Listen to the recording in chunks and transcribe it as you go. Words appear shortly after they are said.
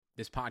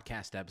This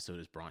podcast episode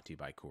is brought to you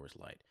by Coors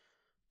Light.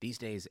 These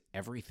days,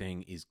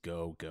 everything is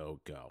go, go,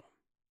 go.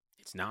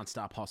 It's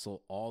nonstop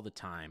hustle all the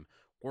time.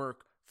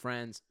 Work,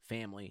 friends,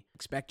 family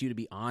expect you to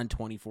be on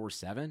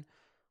 24/7.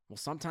 Well,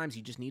 sometimes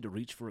you just need to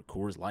reach for a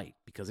Coors Light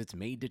because it's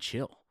made to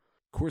chill.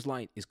 Coors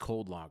Light is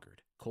cold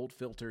lagered, cold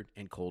filtered,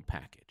 and cold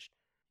packaged.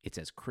 It's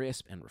as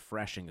crisp and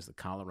refreshing as the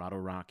Colorado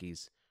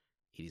Rockies.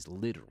 It is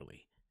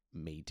literally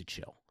made to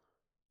chill.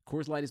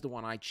 Coors Light is the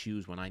one I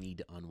choose when I need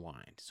to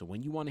unwind. So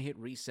when you want to hit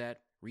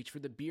reset, reach for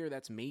the beer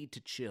that's made to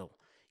chill.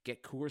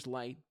 Get Coors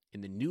Light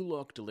in the new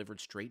look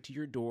delivered straight to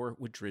your door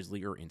with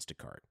Drizzly or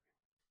Instacart.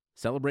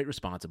 Celebrate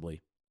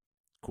responsibly.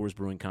 Coors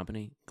Brewing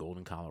Company,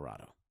 Golden,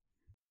 Colorado.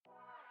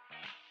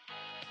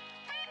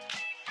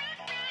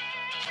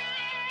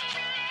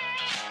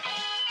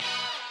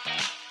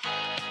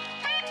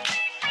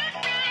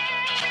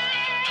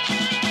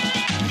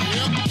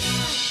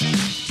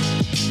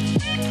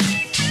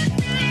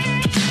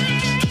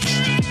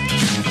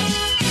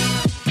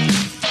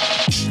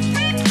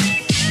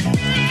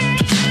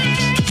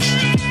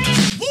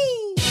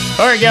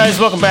 All right, guys,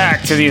 welcome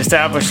back to the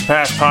Established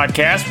Pass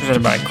podcast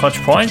presented by Clutch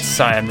Points.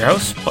 I am your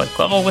host, Blake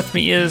Lovell. With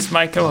me is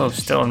my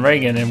co-host, Dylan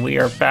Reagan, and we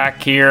are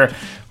back here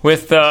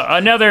with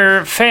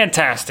another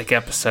fantastic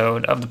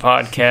episode of the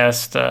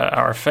podcast,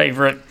 our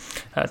favorite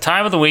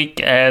time of the week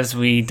as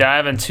we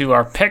dive into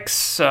our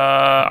picks,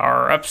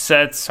 our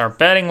upsets, our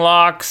betting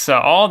locks,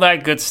 all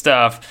that good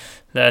stuff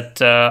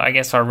that I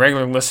guess our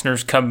regular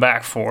listeners come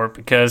back for,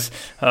 because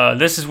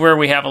this is where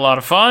we have a lot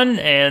of fun.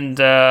 And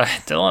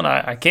Dylan,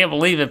 I can't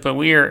believe it, but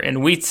we are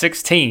in week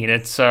 16.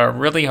 It's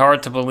really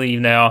hard to believe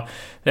now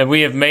that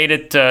we have made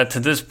it to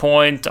this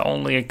point,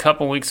 only a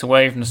couple weeks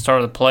away from the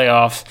start of the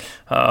playoffs.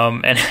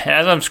 And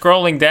as I'm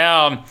scrolling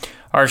down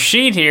our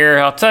sheet here,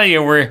 I'll tell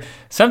you, we're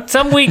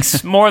some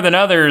weeks more than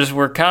others,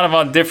 we're kind of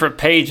on different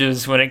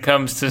pages when it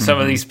comes to some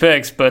of these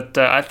picks. But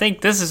I think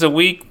this is a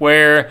week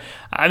where,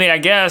 I mean, I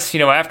guess,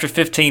 after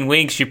 15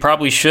 weeks, you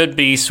probably should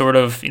be sort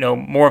of,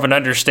 more of an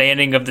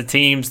understanding of the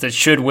teams that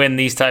should win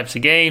these types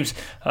of games.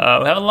 We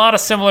have a lot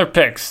of similar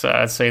picks,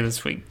 I'd say,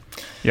 this week.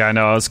 Yeah, I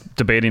know. I was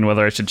debating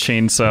whether I should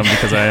change some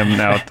because I am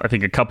now, I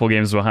think, a couple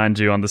games behind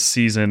you on the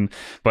season,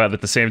 but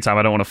at the same time,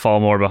 I don't want to fall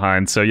more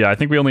behind. So, yeah, I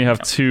think we only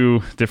have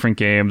two different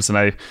games, and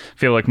I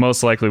feel like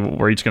most likely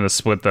we're each going to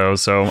split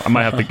those. So I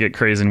might have to get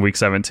crazy in week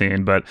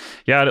 17. But,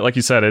 yeah, like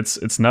you said,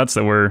 it's nuts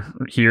that we're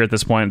here at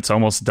this point. It's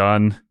almost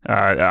done.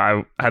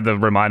 I had to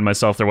remind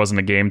myself there wasn't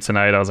a game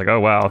tonight. I was like, oh,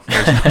 wow,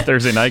 there's a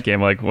Thursday night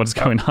game. Like, what's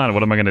going on?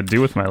 What am I going to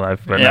do with my life?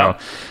 But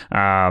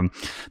no,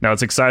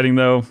 it's exciting,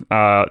 though.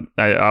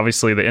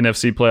 Obviously, the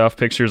NFC playoff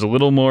picture is a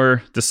little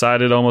more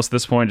decided almost at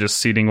this point, just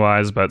seeding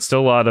wise, but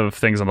still a lot of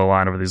things on the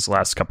line over these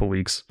last couple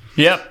weeks.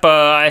 Yep,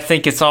 I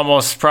think it's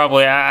almost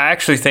probably, I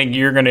actually think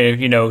you're going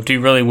to,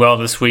 do really well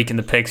this week in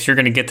the picks. You're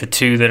going to get the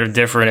two that are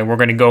different, and we're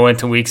going to go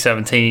into week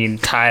 17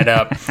 tied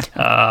up.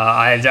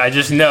 I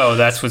just know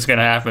that's what's going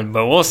to happen,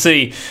 but we'll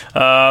see.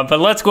 But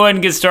let's go ahead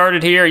and get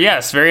started here.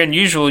 Yes, very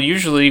unusual.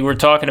 Usually we're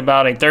talking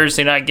about a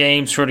Thursday night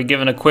game, sort of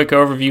giving a quick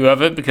overview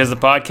of it because the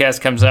podcast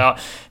comes out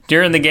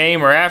during the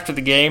game or after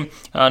the game.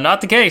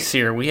 Not the case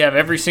here. We have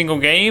every single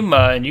game,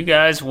 and you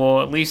guys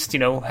will at least,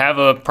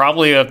 have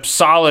probably a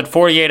solid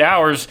 48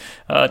 hours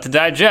to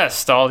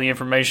digest all the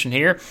information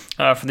here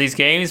for these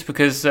games,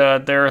 because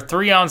there are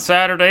three on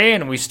Saturday,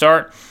 and we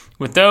start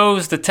with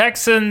those. The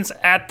Texans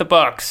at the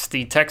Bucs.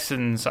 The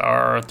Texans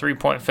are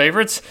 3-point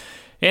favorites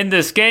in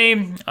this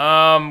game.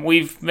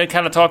 We've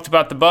kind of talked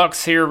about the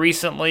Bucs here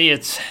recently.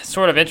 It's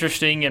sort of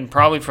interesting, and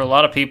probably for a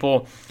lot of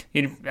people,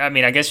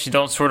 I guess you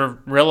don't sort of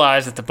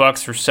realize that the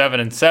Bucs are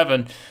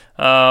 7-7,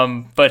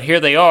 but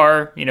here they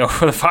are,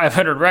 for the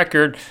 500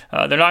 record.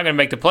 They're not going to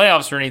make the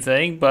playoffs or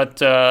anything, but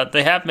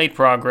they have made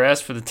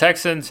progress. For the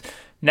Texans,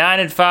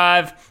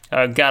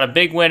 9-5, got a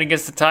big win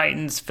against the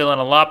Titans, feeling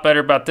a lot better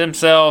about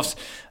themselves.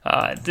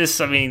 This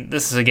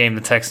is a game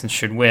the Texans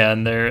should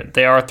win.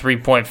 They are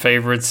 3-point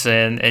favorites,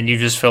 and you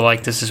just feel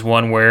like this is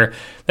one where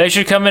they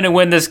should come in and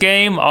win this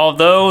game,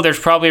 although there's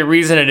probably a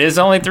reason it is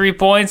only 3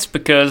 points,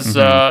 because,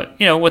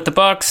 with the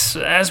Bucs,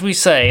 as we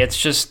say,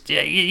 it's just,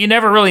 you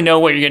never really know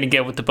what you're going to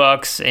get with the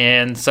Bucs,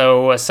 and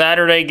so a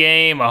Saturday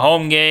game, a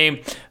home game,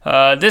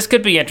 this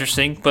could be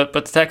interesting, but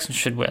the Texans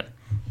should win.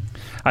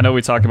 I know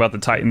we talk about the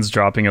Titans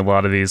dropping a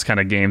lot of these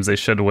kind of games they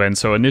should win.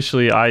 So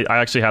initially, I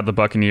actually had the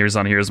Buccaneers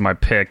on here as my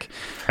pick.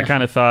 I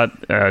kind of thought,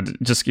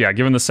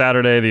 given the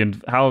Saturday,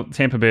 how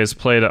Tampa Bay has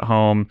played at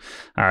home,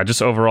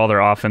 just overall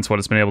their offense, what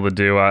it's been able to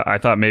do, I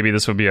thought maybe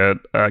this would be a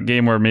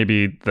game where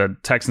maybe the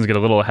Texans get a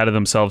little ahead of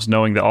themselves,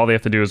 knowing that all they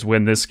have to do is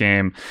win this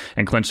game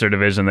and clinch their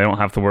division. They don't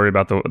have to worry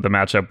about the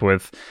matchup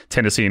with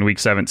Tennessee in Week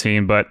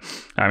 17. But,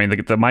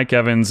 the Mike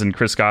Evans and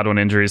Chris Godwin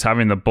injuries,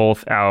 having them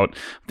both out,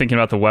 thinking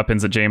about the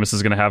weapons that Jameis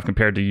is going to have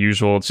compared to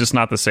usual, it's just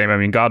not the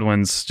same.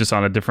 Godwin's just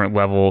on a different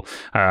level.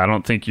 I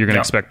don't think you're going to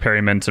expect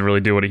Perryman to really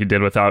do what he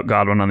did without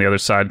Godwin on the other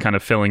side, kind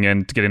of filling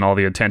in, getting all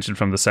the attention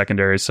from the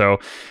secondary. So,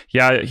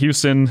 yeah,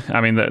 Houston,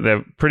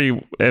 the pretty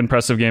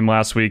impressive game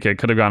last week. It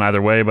could have gone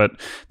either way, but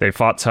they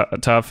fought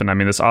tough.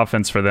 And, this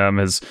offense for them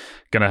has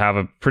going to have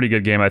a pretty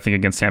good game, I think,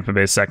 against Tampa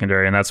Bay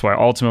secondary. And that's why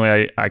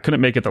ultimately I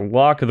couldn't make it the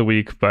lock of the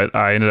week, but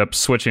I ended up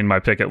switching my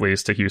pick at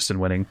least to Houston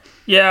winning.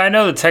 Yeah, I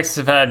know the Texans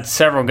have had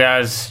several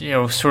guys,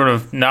 sort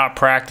of not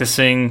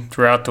practicing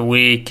throughout the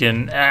week.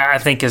 And I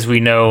think, as we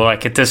know,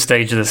 like at this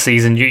stage of the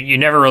season, you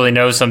never really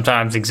know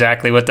sometimes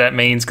exactly what that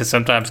means, because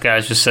sometimes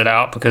guys just sit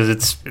out because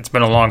it's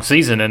been a long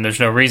season and there's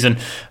no reason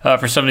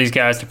for some of these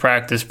guys to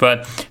practice.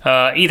 But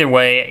either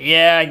way,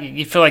 yeah,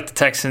 you feel like the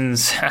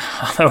Texans,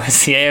 although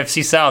it's the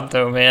AFC South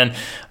though, man,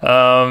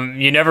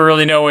 you never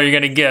really know what you're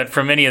going to get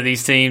from any of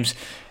these teams,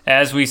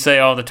 as we say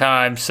all the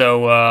time.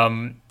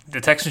 So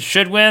the Texans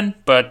should win,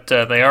 but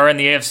they are in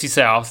the AFC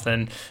South,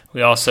 and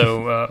we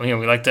also, we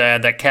like to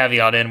add that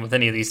caveat in with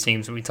any of these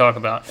teams that we talk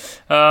about.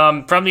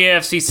 From the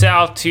AFC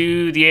South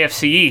to the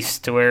AFC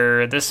East,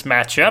 where this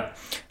matchup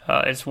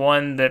is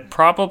one that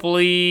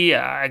probably,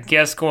 I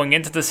guess, going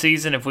into the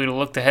season, if we'd have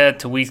looked ahead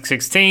to Week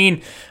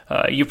 16,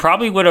 you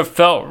probably would have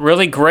felt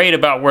really great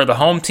about where the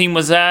home team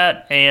was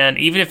at, and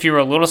even if you were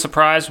a little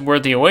surprised where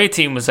the away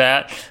team was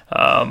at,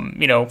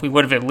 we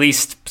would have at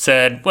least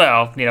said,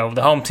 well,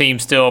 the home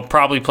team's still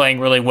probably playing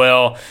really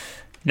well.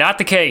 Not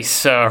the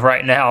case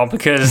right now,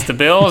 because the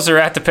Bills are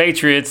at the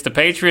Patriots. The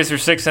Patriots are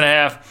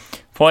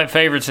 6.5-point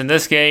favorites in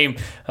this game.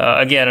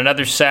 Again,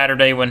 another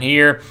Saturday one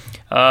here.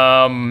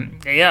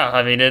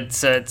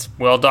 It's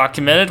well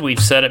documented. We've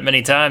said it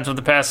many times over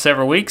the past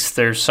several weeks.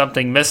 There's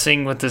something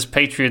missing with this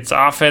Patriots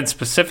offense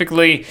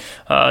specifically.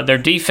 Their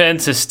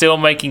defense is still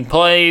making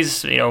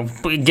plays,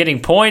 getting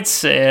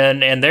points,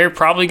 and they're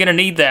probably going to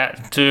need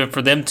that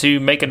for them to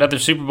make another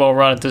Super Bowl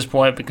run at this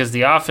point, because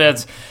the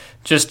offense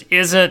just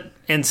isn't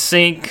in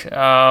sync.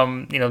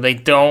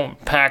 They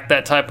don't pack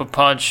that type of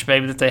punch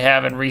maybe that they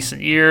have in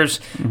recent years.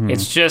 Mm-hmm.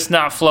 It's just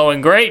not flowing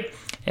great.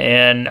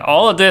 And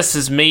all of this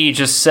is me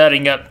just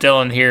setting up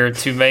Dylan here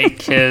to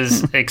make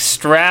his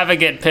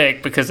extravagant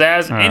pick, because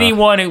as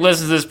anyone who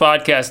listens to this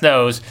podcast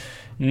knows,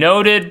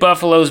 noted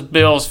Buffalo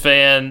Bills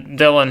fan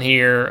Dylan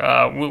here,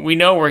 we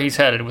know where he's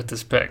headed with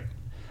this pick.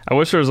 I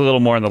wish there was a little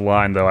more on the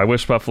line, though. I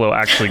wish Buffalo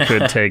actually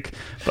could take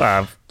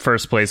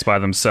first place by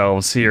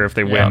themselves here. If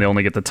they win, they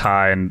only get the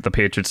tie, and the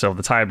Patriots still have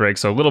the tie break.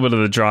 So a little bit of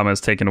the drama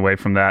is taken away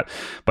from that.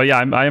 But yeah,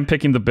 I am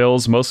picking the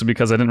Bills, mostly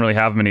because I didn't really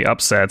have many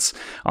upsets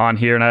on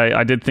here. And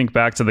I did think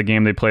back to the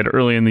game they played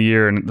early in the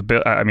year, and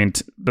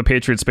the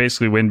Patriots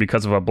basically win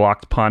because of a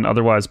blocked punt.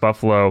 Otherwise,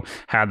 Buffalo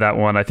had that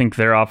one. I think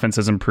their offense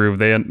has improved.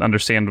 They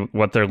understand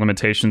what their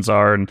limitations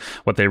are and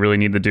what they really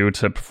need to do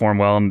to perform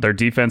well. And their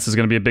defense is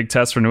going to be a big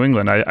test for New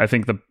England. I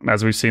think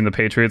as we've seen the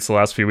Patriots the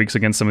last few weeks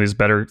against some of these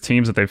better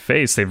teams that they've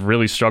faced, they've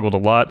really struggled a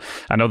lot.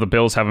 I know the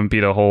Bills haven't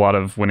beat a whole lot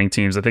of winning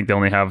teams. I think they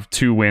only have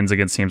 2 wins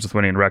against teams with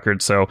winning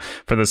records. So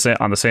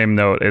on the same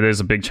note, it is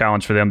a big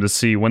challenge for them to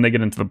see when they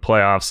get into the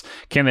playoffs,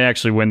 can they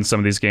actually win some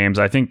of these games?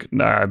 I think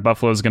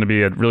Buffalo is going to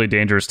be a really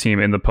dangerous team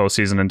in the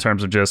postseason in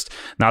terms of just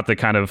not the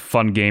kind of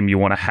fun game you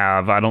want to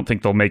have. I don't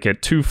think they'll make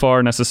it too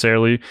far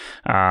necessarily,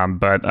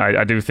 but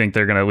I do think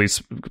they're going to at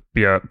least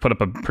put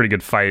up a pretty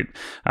good fight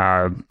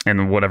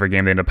in whatever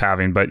game they end up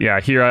having. But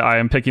yeah, here I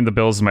am picking the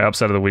Bills as my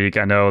upset of the week.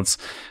 I know it's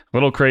a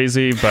little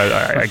crazy,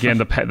 but again,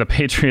 the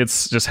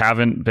Patriots just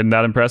haven't been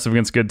that impressive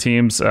against good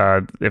teams.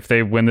 If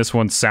they win this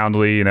one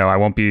soundly, I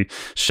won't be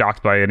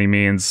shocked by any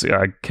means.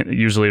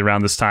 Usually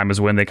around this time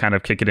is when they kind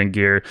of kick it in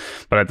gear,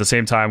 but at the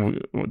same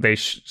time, they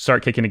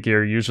start kicking it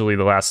gear usually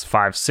the last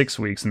 5-6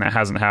 weeks, and that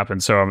hasn't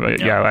happened. So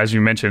as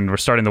you mentioned, we're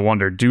starting to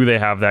wonder, do they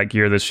have that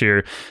gear this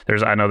year?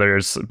 I know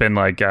there's been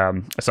I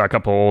saw a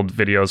couple old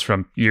videos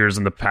from years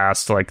in the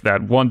past, like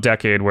that one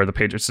decade where the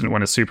Patriots didn't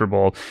win a Super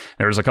Bowl.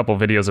 There was a couple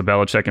of videos of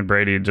Belichick and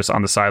Brady just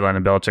on the sideline,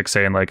 and Belichick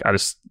saying, I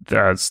just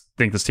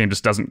think this team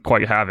just doesn't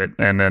quite have it.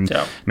 And then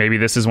maybe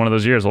this is one of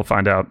those years. We'll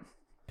find out.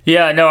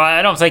 Yeah, no,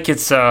 I don't think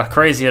it's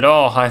crazy at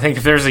all. I think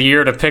if there's a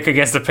year to pick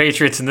against the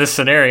Patriots in this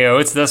scenario,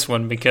 it's this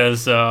one,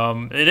 because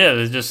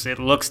it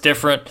looks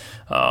different.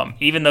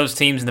 Even those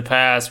teams in the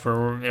past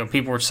where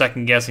people were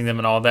second guessing them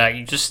and all that,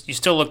 you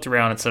still looked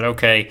around and said,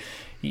 okay,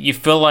 you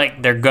feel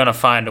like they're going to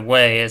find a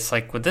way. It's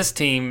like with this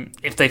team,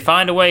 if they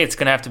find a way, it's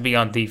going to have to be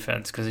on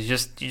defense, because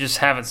you just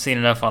haven't seen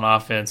enough on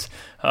offense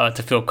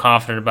to feel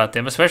confident about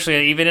them,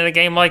 especially even in a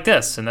game like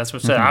this. And that's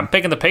what I said. I'm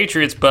picking the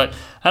Patriots, but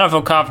I don't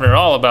feel confident at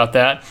all about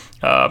that,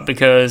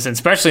 because, and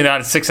especially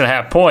not at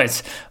 6.5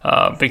 points,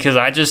 because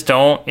I just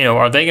don't,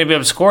 are they going to be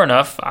able to score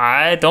enough?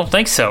 I don't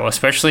think so,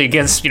 especially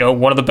against,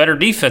 one of the better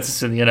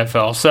defenses in the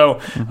NFL. So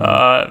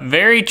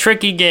very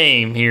tricky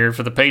game here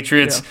for the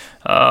Patriots.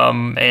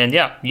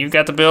 Yeah. You've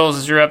got the Bills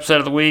as your upset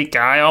of the week.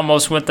 I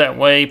almost went that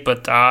way,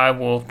 but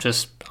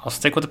I'll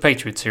stick with the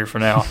Patriots here for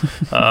now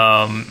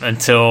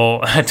until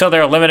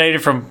they're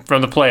eliminated from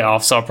the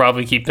playoffs. I'll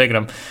probably keep picking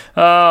them.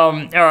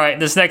 All right,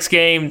 this next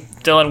game,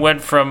 Dylan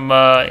went from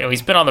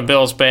he's been on the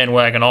Bills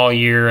bandwagon all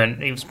year,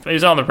 and he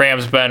was on the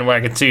Rams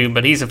bandwagon too,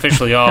 but he's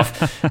officially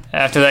off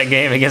after that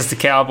game against the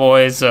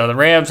Cowboys. The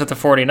Rams at the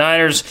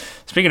 49ers.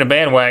 Speaking of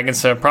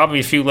bandwagons, probably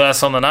a few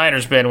less on the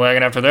Niners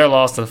bandwagon after their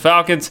loss to the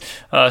Falcons.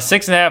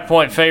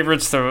 6.5-point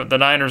favorites the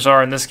Niners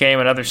are in this game,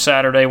 another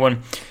Saturday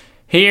one.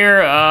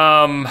 Here,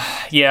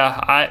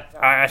 I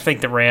I think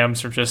the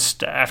Rams are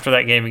just, after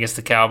that game against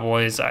the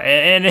Cowboys,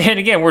 and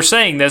again, we're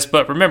saying this,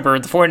 but remember,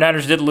 the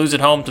 49ers did lose at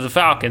home to the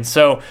Falcons,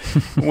 so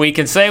we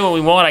can say what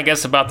we want, I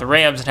guess, about the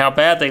Rams and how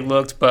bad they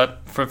looked, but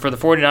for the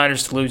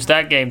 49ers to lose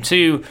that game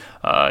too,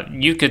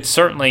 you could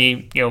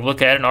certainly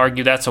look at it and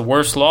argue that's a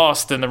worse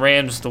loss than the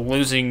Rams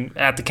losing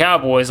at the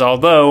Cowboys,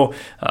 although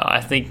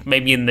I think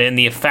maybe in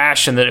the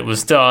fashion that it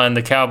was done,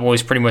 the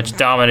Cowboys pretty much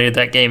dominated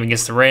that game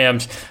against the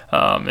Rams,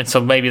 and so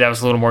maybe that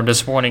was a little more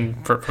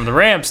disappointing from the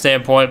Rams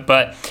standpoint,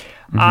 but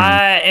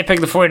I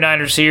picked the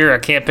 49ers here. I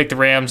can't pick the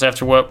Rams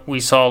after what we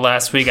saw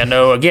last week. I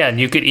know, again,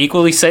 you could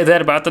equally say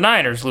that about the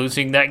Niners,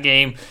 losing that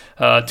game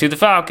to the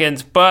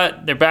Falcons,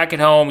 but they're back at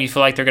home. You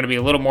feel like they're going to be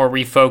a little more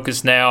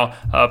refocused now,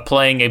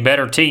 playing a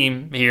better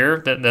team here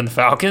than the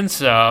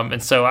Falcons,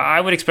 and so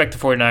I would expect the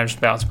 49ers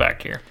to bounce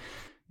back here.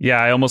 Yeah,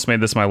 I almost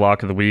made this my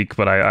lock of the week,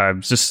 but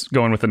I'm just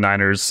going with the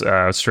Niners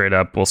straight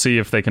up. We'll see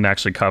if they can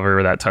actually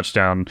cover that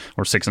touchdown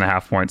or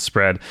 6.5 point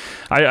spread.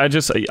 I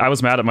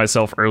was mad at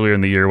myself earlier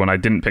in the year when I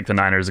didn't pick the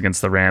Niners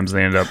against the Rams.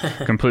 They ended up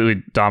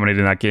completely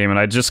dominating that game, and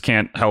I just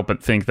can't help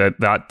but think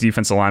that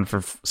defensive line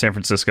for San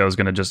Francisco is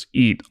going to just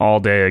eat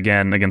all day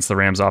again against the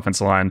Rams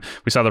offensive line.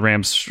 We saw the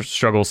Rams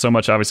struggle so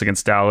much, obviously,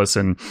 against Dallas,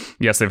 and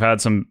yes, they've had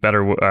some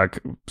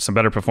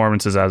better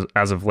performances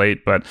as of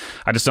late, but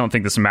I just don't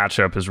think this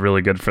matchup is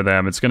really good for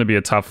them. It's going to be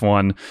a tough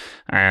one,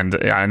 and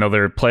I know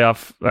their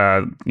playoff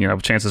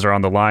chances are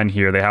on the line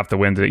here. They have to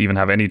win to even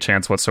have any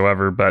chance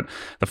whatsoever, but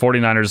the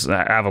 49ers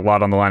have a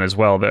lot on the line as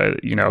well.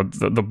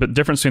 The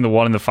difference between the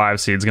 1 and the 5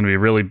 seed is going to be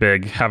really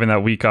big, having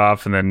that week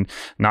off and then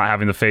not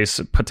having to face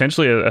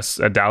potentially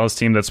a Dallas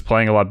team that's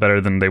playing a lot better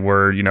than they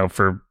were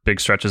for big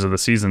stretches of the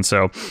season.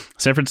 So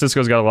San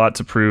Francisco's got a lot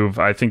to prove.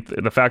 I think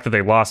the fact that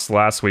they lost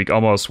last week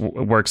almost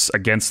works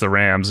against the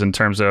Rams in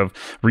terms of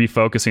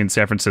refocusing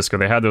San Francisco.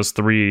 They had those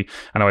 3,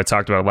 I know I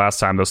talked about it last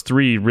time, those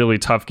 3 really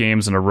tough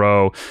games in a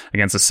row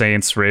against the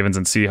Saints, Ravens,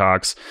 and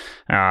Seahawks.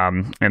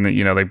 And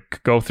they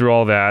go through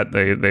all that.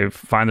 They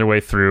find their way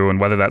through and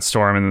weather that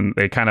storm, and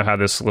they kind of had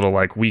this little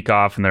week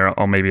off in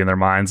maybe in their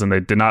minds, and they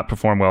did not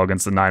perform well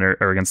against the Niners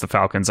or against the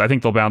Falcons. I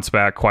think they'll bounce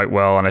back quite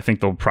well, and I think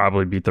they'll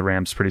probably beat the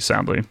Rams pretty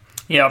soundly.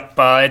 Yep,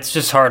 it's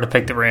just hard to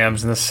pick the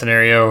Rams in this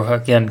scenario.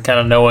 Again, kind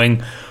of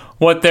knowing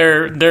what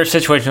their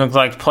situation looks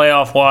like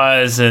playoff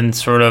wise, and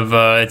sort of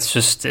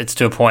it's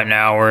to a point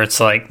now where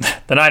it's like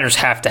the Niners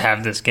have to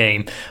have this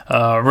game.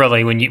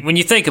 Really, when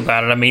you think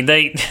about it, I mean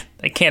they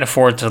can't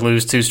afford to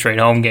lose 2 straight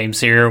home games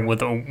here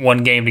with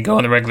 1 game to go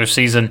in the regular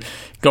season.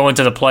 Go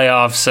into the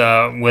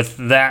playoffs with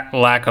that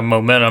lack of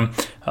momentum.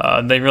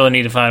 They really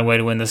need to find a way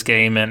to win this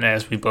game, and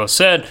as we both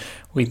said,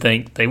 we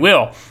think they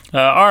will.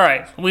 All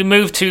right, we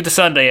move to the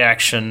Sunday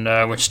action,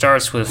 which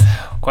starts with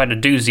quite a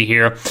doozy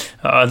here.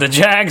 The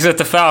Jags at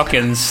the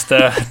Falcons.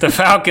 The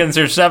Falcons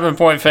are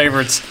 7-point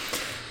favorites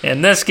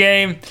in this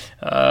game.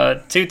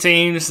 2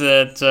 teams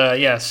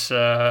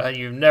that,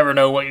 you never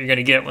know what you're going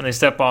to get when they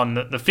step on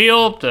the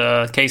field.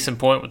 Case in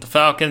point with the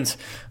Falcons.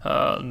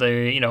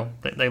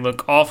 They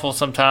look awful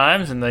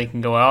sometimes, and they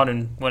can go out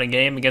and win a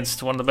game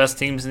against one of the best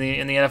teams in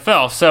the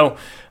NFL. So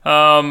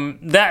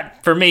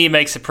that, for me,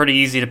 makes it pretty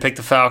easy to pick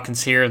the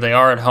Falcons here. They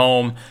are at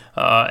home.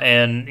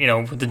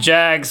 With the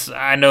Jags,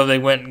 I know they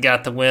went and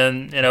got the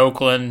win in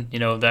Oakland,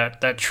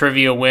 that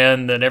trivia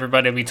win that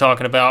everybody will be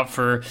talking about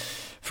for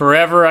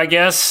forever, I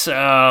guess,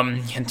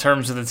 in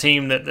terms of the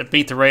team that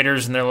beat the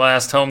Raiders in their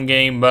last home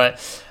game.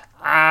 But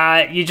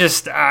I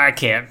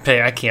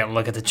can't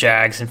look at the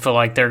Jags and feel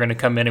like they're going to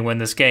come in and win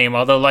this game.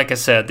 Although, like I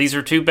said, these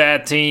are 2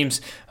 bad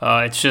teams.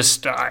 It's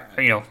just, I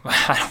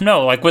don't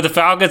know. Like with the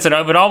Falcons,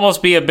 it would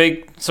almost be a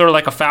big, sort of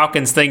like a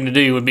Falcons thing to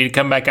do, would be to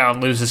come back out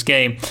and lose this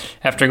game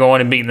after going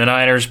and beating the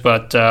Niners.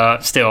 But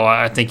still,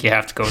 I think you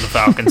have to go with the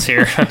Falcons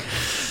here.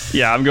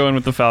 Yeah, I'm going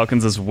with the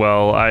Falcons as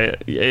well.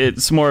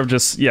 It's more of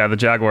just, the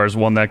Jaguars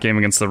won that game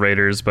against the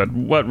Raiders, but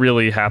what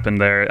really happened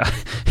there?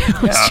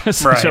 It was just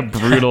such a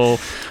brutal.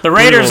 The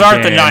Raiders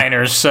aren't the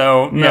Niners,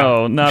 so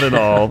no, not at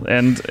all.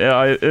 And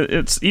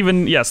it's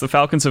even, the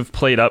Falcons have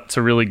played up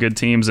to really good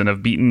teams and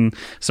have beaten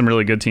some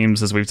really good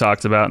teams, as we've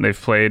talked about, and they've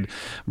played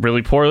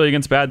really poorly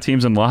against bad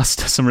teams and lost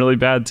to some really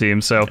bad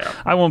teams. So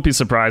I won't be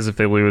surprised if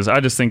they lose.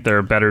 I just think they're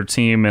a better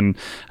team, and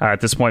at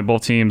this point,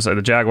 both teams,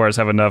 the Jaguars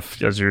have enough,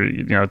 as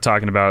you're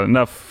talking about,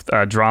 enough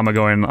drama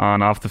going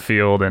on off the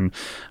field, and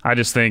I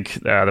just think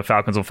the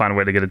Falcons will find a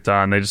way to get it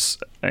done.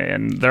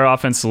 And their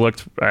offense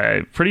looked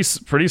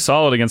pretty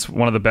solid against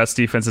one of the best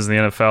defenses in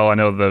the NFL. I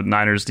know the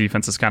Niners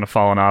defense has kind of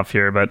fallen off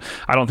here, but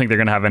I don't think they're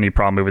going to have any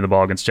problem moving the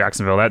ball against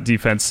Jacksonville. That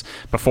defense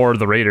before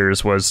the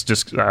Raiders was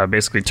just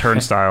basically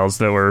turnstiles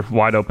that were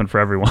wide open for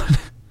everyone.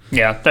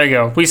 Yeah, there you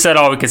go. We said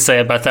all we could say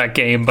about that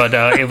game, but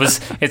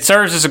it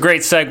serves as a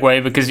great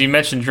segue because you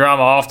mentioned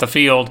drama off the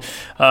field.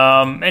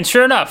 And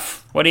sure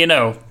enough, what do you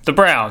know? The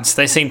Browns,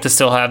 they seem to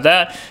still have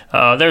that.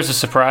 There's a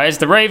surprise.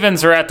 The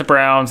Ravens are at the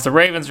Browns. The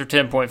Ravens are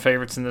 10-point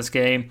favorites in this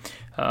game.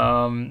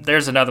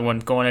 There's another one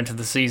going into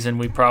the season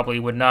we probably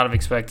would not have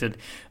expected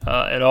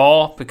at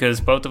all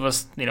because both of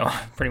us,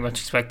 pretty much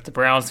expected the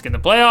Browns to get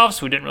in the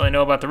playoffs. We didn't really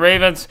know about the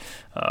Ravens.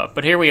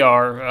 But here we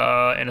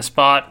are in a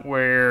spot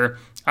where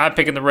I'm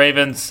picking the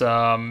Ravens.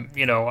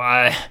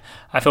 I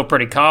feel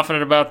pretty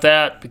confident about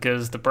that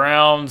because the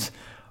Browns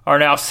are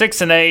now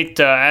 6-8.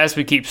 As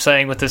we keep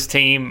saying with this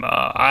team,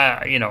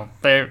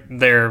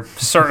 they're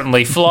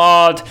certainly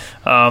flawed.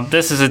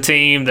 This is a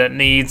team that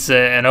needs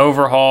an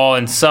overhaul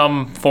in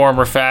some form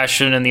or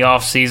fashion in the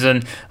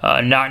offseason.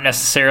 Not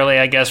necessarily,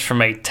 I guess,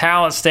 from a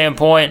talent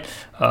standpoint.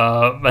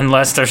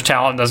 Unless there's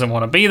talent doesn't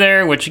want to be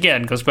there, which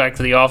again goes back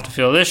to the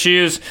off-the-field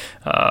issues.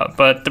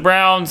 But the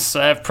Browns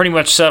have pretty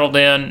much settled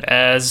in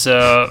as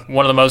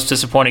one of the most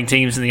disappointing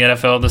teams in the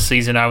NFL this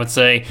season, I would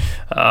say.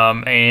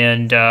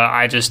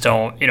 I just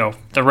don't,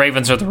 the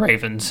Ravens are the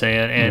Ravens,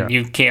 and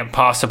you can't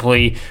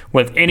possibly,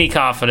 with any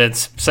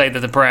confidence, say that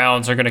the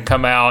Browns are going to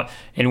come out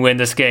and win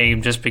this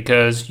game just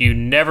because you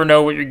never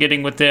know what you're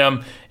getting with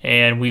them.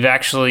 And we've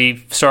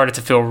actually started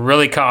to feel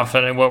really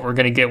confident in what we're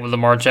going to get with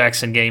Lamar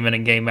Jackson game in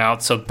and game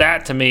out. So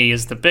that, to me,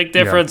 is the big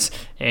difference.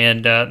 Yeah.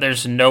 And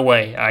there's no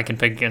way I can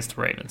pick against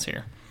the Ravens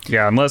here.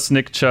 Yeah, unless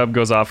Nick Chubb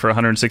goes off for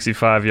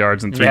 165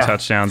 yards and 3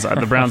 touchdowns,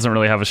 the Browns don't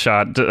really have a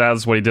shot.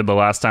 That's what he did the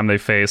last time they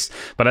faced.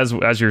 But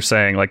as you're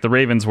saying, like the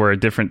Ravens were a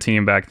different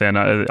team back then,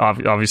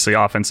 obviously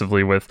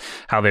offensively with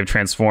how they've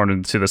transformed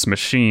into this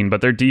machine. But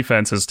their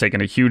defense has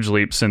taken a huge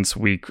leap since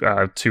week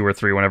 2 or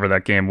 3, whenever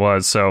that game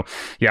was. So,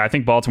 yeah, I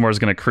think Baltimore is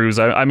going to cruise.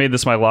 I made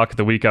this my lock of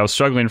the week. I was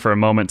struggling for a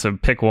moment to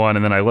pick one,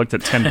 and then I looked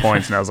at 10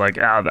 points, and I was like,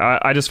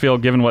 I just feel,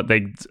 given what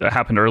they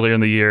happened earlier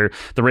in the year,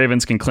 the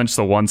Ravens can clinch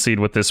the 1 seed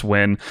with this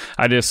win.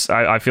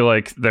 I feel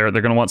like they're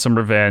going to want some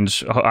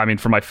revenge. I mean,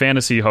 for my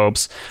fantasy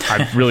hopes,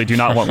 I really do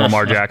not want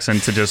Lamar Jackson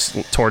to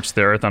just torch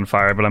the earth on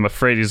fire, but I'm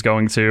afraid he's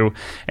going to,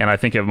 and I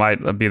think it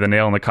might be the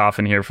nail in the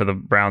coffin here for the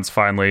Browns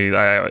finally.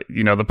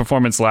 The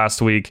performance last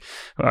week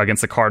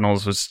against the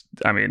Cardinals was,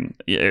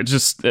 it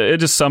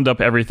just summed up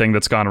everything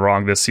that's gone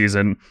wrong this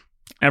season.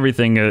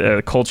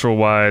 Everything cultural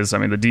wise.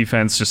 The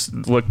defense just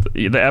looked,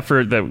 the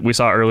effort that we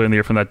saw earlier in the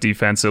year from that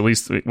defense, at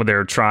least when they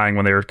were trying,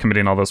 when they were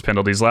committing all those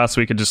penalties last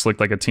week, it just looked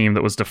like a team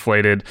that was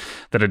deflated,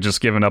 that had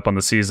just given up on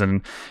the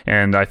season.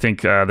 And I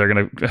think they're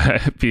going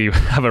to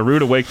have a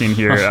rude awakening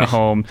here at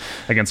home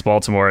against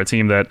Baltimore, a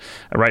team that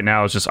right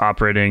now is just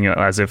operating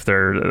as if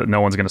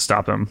no one's going to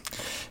stop them.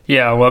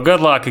 Yeah, well,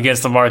 good luck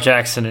against Lamar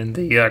Jackson in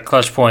the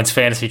Clutch Points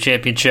Fantasy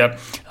Championship.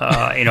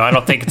 I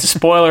don't think it's a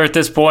spoiler at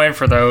this point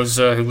for those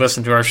who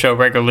listen to our show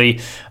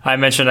regularly. I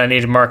mentioned I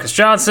needed Marcus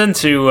Johnson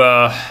to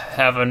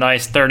have a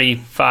nice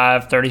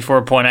 35,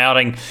 34-point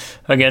outing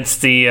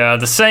against the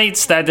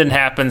Saints. That didn't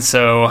happen,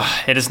 so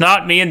it is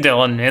not me and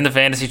Dylan in the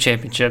Fantasy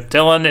Championship.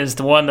 Dylan is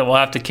the one that will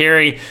have to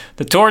carry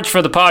the torch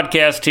for the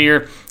podcast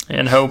here,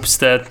 in hopes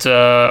that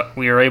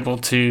we are able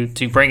to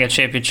bring a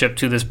championship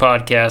to this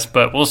podcast.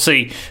 But we'll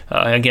see.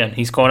 Again,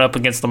 he's going up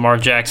against Lamar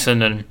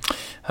Jackson, and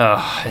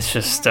it's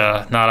just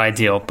not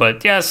ideal.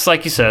 But yes,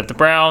 like you said, the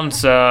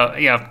Browns,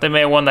 they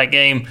may have won that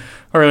game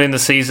early in the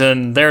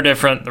season. They're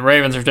different. The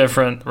Ravens are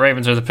different. The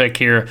Ravens are the pick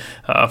here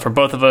for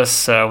both of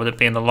us, with it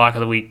being the lock of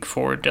the week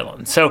for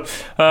Dylan. So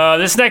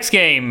this next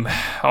game,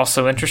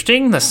 also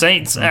interesting. The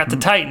Saints at the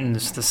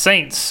Titans. The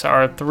Saints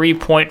are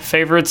 3-point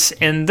favorites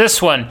in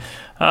this one.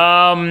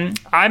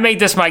 I made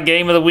this my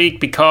game of the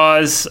week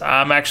because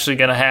I'm actually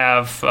going to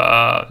have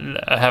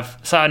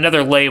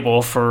another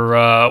label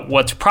for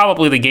what's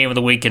probably the game of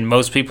the week in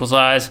most people's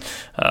eyes,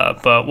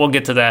 but we'll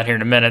get to that here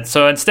in a minute.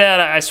 So instead,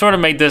 I sort of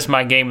made this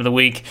my game of the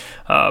week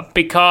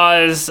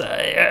because,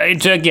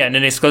 again,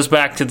 and this goes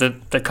back to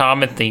the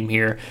common theme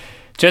here,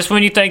 just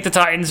when you think the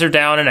Titans are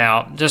down and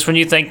out, just when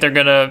you think they're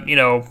going to,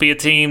 be a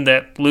team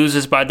that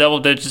loses by double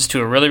digits to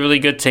a really, really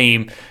good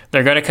team,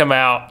 they're going to come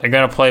out, they're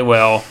going to play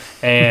well,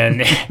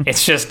 and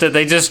it's just that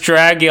they just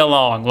drag you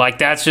along. Like,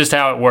 that's just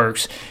how it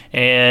works.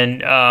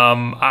 And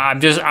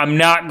I'm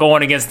not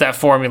going against that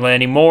formula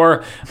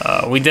anymore.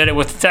 We did it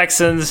with the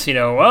Texans.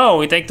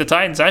 We think the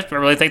Titans, I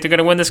really think they're going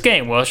to win this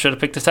game. Well, I should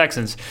have picked the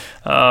Texans.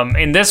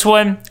 In this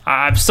one,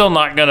 I'm still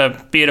not going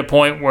to be at a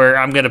point where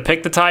I'm going to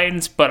pick the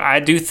Titans, but I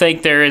do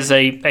think there is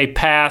a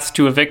path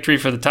to a victory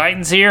for the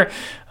Titans here.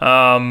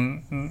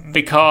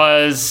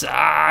 Because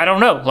I don't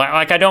know,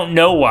 like I don't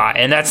know why,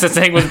 and that's the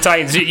thing with the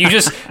Titans.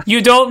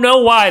 You don't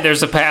know why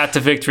there's a path to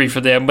victory for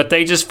them, but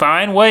they just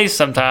find ways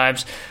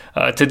sometimes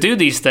to do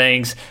these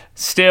things.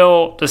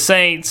 Still, the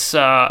Saints,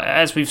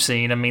 as we've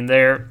seen,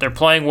 they're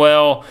playing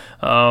well.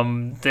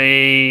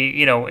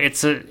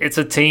 It's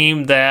a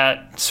team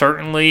that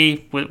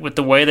certainly with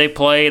the way they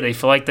play, they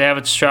feel like they have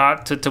a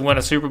shot to win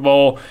a Super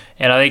Bowl.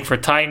 And I think for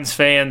Titans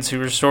fans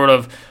who are sort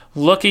of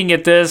looking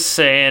at this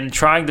and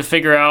trying to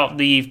figure out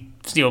the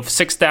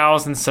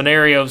 6,000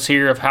 scenarios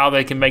here of how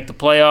they can make the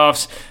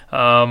playoffs.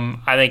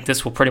 I think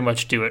this will pretty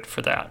much do it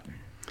for that.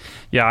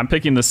 Yeah, I'm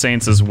picking the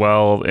Saints as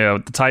well.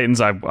 The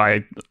Titans,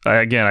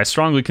 I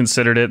strongly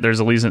considered it. There's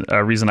a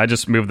reason I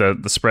just moved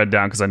the spread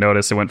down because I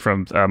noticed it went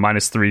from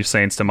 -3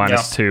 Saints to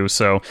 -2.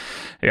 So,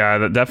 yeah,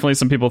 definitely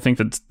some people think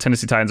that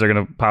Tennessee Titans are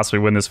going to possibly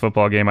win this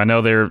football game. I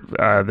know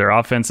their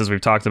offense, as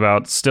we've talked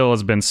about, still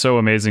has been so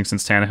amazing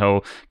since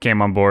Tannehill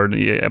came on board.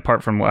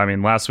 Apart from,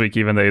 last week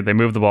even they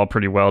moved the ball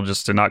pretty well,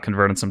 just to not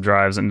convert on some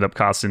drives, ended up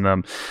costing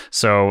them.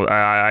 So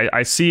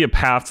I see a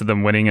path to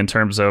them winning in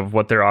terms of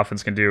what their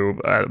offense can do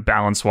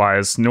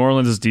balance-wise. New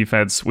Orleans'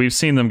 defense, we've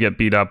seen them get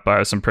beat up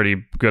by some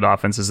pretty good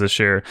offenses this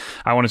year.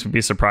 I want to be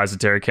surprised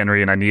that Derrick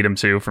Henry, and I need him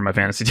to for my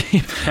fantasy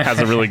team, has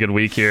a really good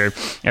week here,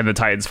 and the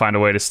Titans find a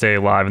way to stay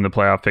alive in the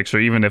playoff picture,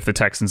 even if the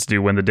Texans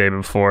do win the day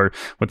before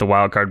with the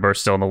wild card berth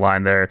still on the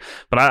line there.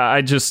 But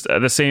I just,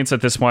 the Saints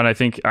at this point,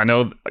 I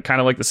know kind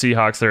of like the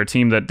Seahawks, they're a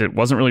team that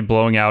wasn't really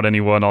blowing out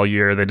anyone all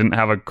year. They didn't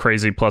have a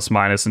crazy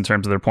plus-minus in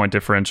terms of their point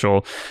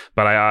differential.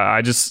 But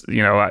I just,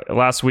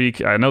 last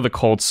week, I know the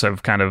Colts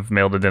have kind of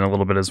mailed it in a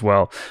little bit as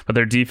well, but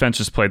their defense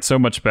just played so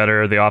much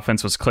better. The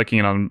offense was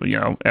clicking on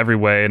every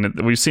way, and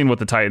we've seen with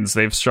the Titans,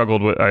 they've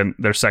struggled with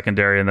their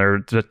secondary, and they're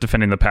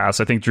defending the pass.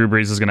 I think Drew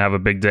Brees is going to have a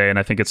big day, and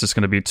I think it's just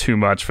going to be too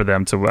much for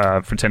them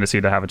for Tennessee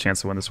to have a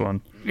chance to win this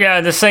one.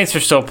 Yeah, the Saints are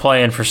still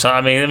playing for some.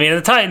 I mean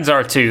the Titans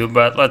are too,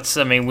 but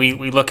we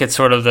look at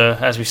sort of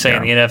as we say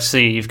in the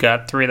NFC, you've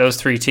got those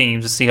three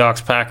teams, the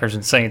Seahawks, Packers,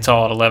 and Saints,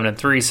 all at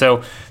 11-3.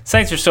 So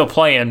Saints are still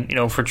playing,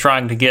 for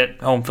trying to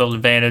get home field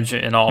advantage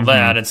and all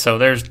that, and so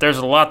there's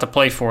a lot to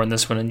play for in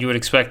this one, and you would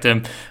expect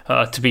them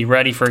to be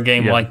ready for a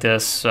game like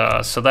this.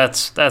 So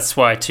that's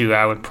why too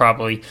I would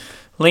probably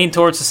lean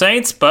towards the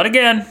Saints. But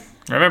again,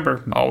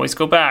 remember, always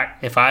go back.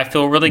 If I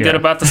feel really good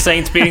about the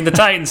Saints beating the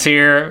Titans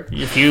here,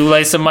 if you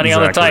lay some money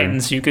on the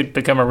Titans, you could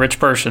become a rich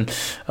person.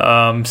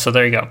 So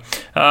there you go.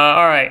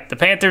 All right, the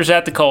Panthers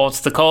at the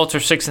Colts. The Colts are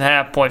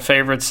 6.5-point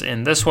favorites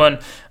in this one.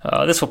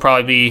 This will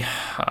probably be,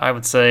 I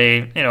would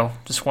say,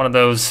 just one of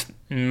those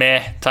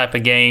meh type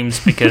of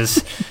games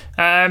because,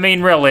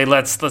 really,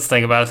 let's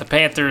think about it. The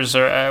Panthers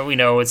are,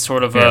 it's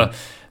sort of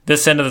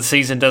this end of the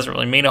season doesn't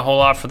really mean a whole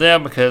lot for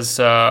them because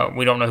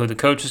we don't know who the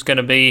coach is going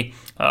to be.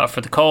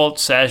 For the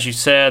Colts, as you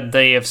said,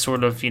 they have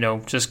sort of,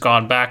 just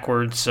gone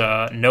backwards,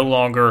 no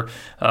longer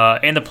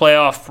in the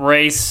playoff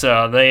race.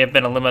 They have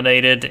been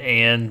eliminated,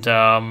 and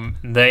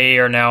they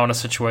are now in a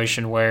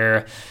situation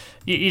where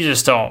you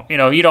just don't,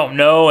 you don't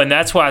know. And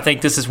that's why I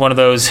think this is one of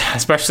those,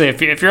 especially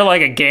if you're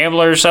like a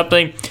gambler or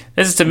something,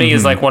 this is to me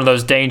is like one of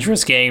those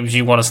dangerous games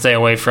you want to stay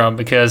away from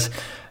because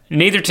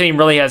neither team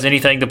really has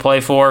anything to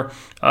play for.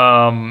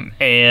 And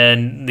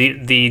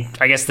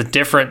I guess the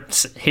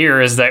difference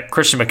here is that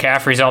Christian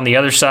McCaffrey's on the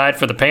other side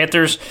for the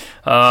Panthers.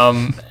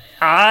 I'm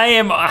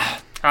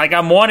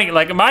wanting,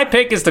 my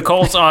pick is the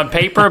Colts on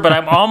paper, but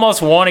I'm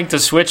almost wanting to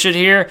switch it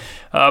here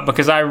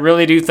because I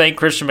really do think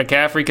Christian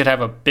McCaffrey could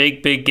have a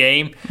big, big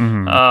game.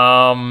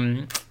 I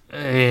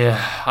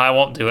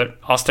won't do it.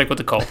 I'll stick with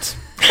the Colts.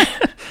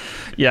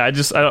 Yeah,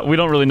 we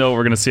don't really know what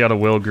we're going to see out of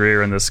Will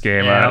Grier in this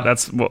game.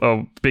 That's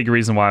a big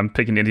reason why I'm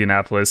picking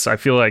Indianapolis. I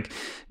feel like,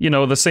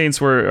 the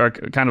Saints were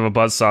kind of a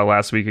buzzsaw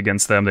last week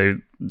against them.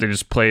 They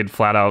just played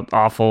flat out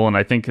awful, and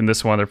I think in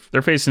this one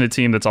they're facing a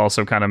team that's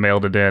also kind of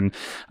mailed it in.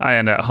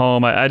 And at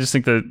home, I just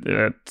think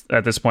that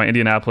at this point,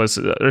 Indianapolis,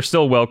 they're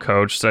still well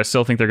coached. I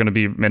still think they're going to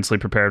be mentally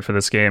prepared for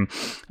this game.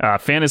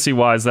 Fantasy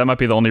wise, that might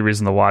be the only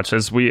reason to watch.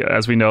 As we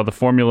know, the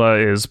formula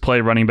is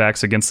play running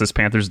backs against this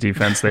Panthers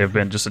defense. They have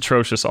been just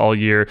atrocious all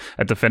year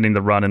at defending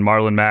the run. And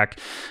Marlon Mack,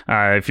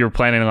 if you're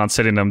planning on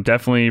sitting him,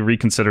 definitely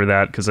reconsider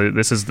that because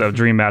this is the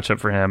dream matchup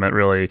for him. It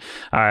really,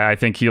 I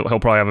think he'll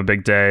probably have a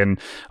big day. And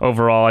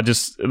overall,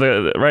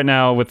 right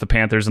now with the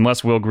Panthers,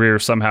 unless Will Grier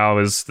somehow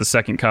is the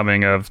second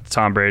coming of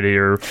Tom Brady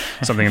or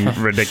something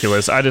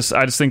ridiculous, I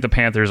just think the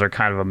Panthers are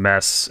kind of a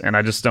mess, and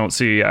I just don't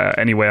see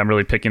any way I'm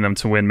really picking them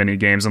to win many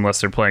games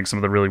unless they're playing some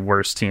of the really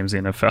worst teams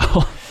in the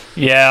NFL.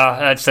 Yeah,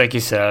 that's like you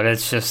said.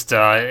 It's just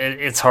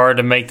it's hard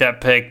to make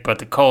that pick, but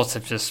the Colts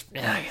have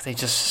they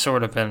just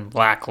sort of been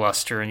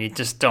lackluster, and you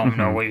just don't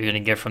know what you're going to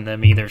get from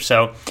them either.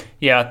 So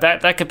yeah,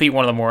 that could be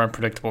one of the more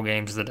unpredictable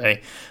games of the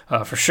day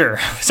for sure.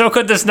 So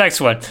could this next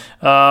one.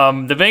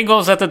 The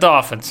Bengals at the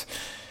Dolphins.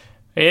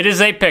 It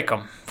is a pick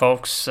 'em,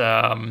 folks.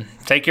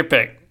 Take your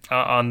pick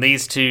on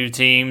these two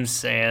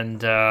teams,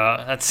 and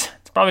that's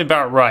probably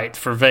about right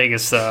for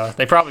Vegas.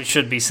 They probably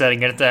should be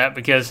setting it at that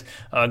because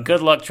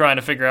good luck trying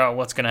to figure out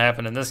what's going to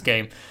happen in this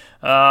game.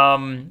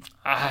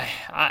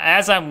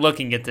 As I'm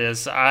looking at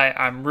this,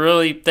 I'm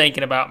really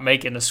thinking about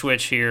making a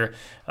switch here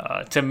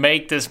to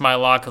make this my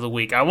lock of the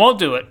week. I won't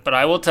do it, but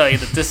I will tell you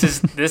that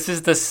this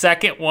is the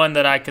second one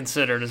that I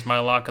considered as my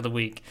lock of the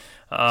week.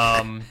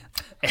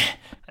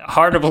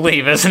 hard to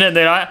believe, isn't it?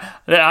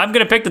 That I'm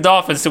going to pick the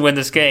Dolphins to win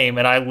this game,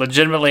 and I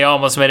legitimately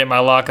almost made it my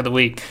lock of the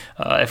week.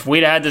 If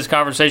we'd had this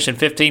conversation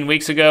 15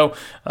 weeks ago,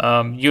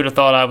 you'd have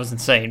thought I was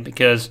insane,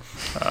 because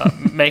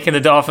making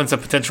the Dolphins a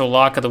potential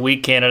lock of the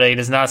week candidate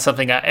is not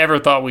something I ever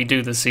thought we'd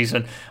do this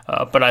season.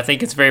 But I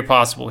think it's very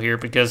possible here,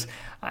 because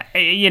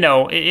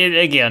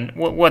again,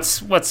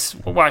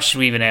 why should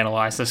we even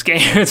analyze this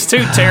game? It's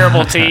two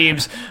terrible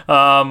teams.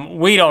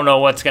 We don't know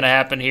what's going to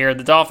happen here.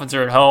 The Dolphins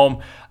are at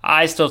home.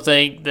 I still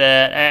think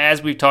that,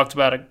 as we've talked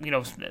about,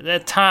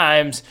 at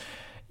times,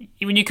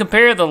 when you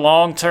compare the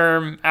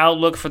long-term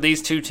outlook for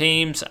these two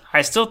teams,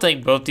 I still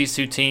think both these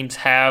two teams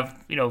have,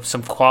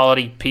 some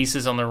quality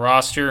pieces on their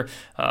roster.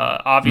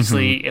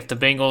 Obviously, if the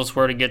Bengals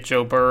were to get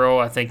Joe Burrow,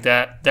 I think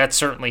that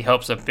certainly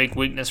helps a big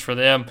weakness for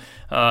them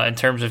in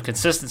terms of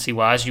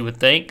consistency-wise, you would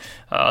think.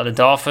 The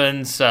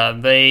Dolphins,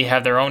 they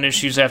have their own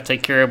issues they have to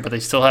take care of, but they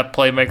still have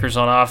playmakers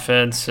on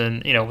offense,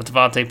 and, with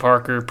Devontae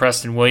Parker,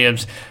 Preston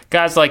Williams,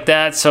 guys like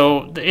that.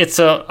 So it's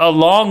a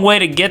long way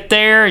to get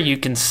there. You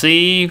can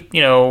see,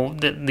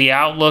 the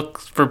outlook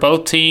for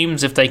both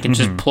teams, if they can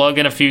just plug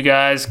in a few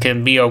guys,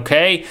 can be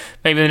okay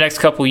maybe in the next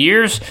couple of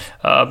years.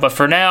 But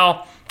for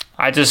now,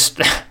 I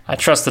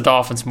trust the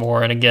Dolphins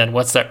more. And again,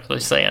 what's that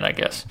really saying, I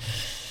guess?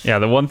 Yeah,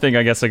 the one thing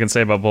I guess I can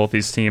say about both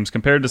these teams,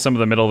 compared to some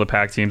of the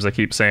middle-of-the-pack teams I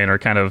keep saying are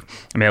kind of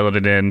mailing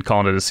it in,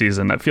 calling it a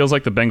season, it feels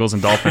like the Bengals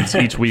and Dolphins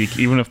each week,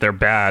 even if they're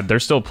bad, they're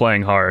still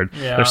playing hard.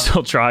 Yeah. They're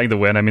still trying to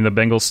win. I mean, the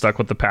Bengals stuck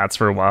with the Pats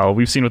for a while.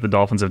 We've seen what the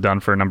Dolphins have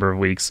done for a number of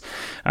weeks.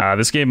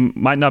 This game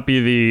might not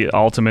be the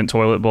ultimate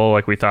toilet bowl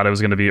like we thought it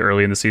was going to be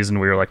early in the season.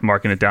 We were like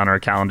marking it down our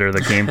calendar,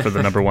 the game for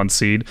the number one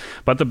seed.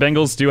 But the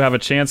Bengals do have a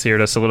chance here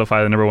to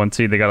solidify the number one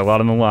seed. They got a lot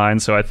on the line,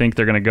 so I think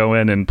they're going to go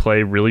in and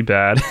play really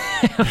bad,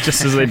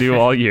 just as they do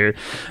all year.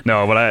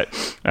 No, but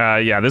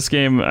this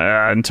game,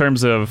 in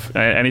terms of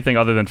anything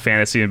other than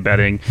fantasy and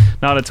betting,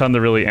 not a ton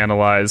to really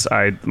analyze.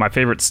 My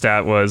favorite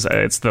stat was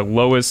it's the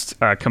lowest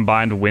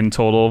combined win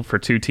total for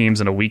two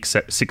teams in a Week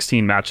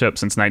 16 matchup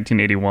since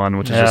 1981,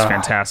 which is just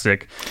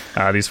fantastic.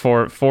 These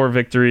four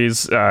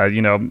victories,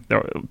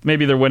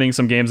 maybe they're winning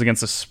some games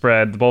against the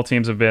spread. Both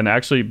teams have been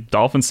actually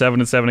Dolphins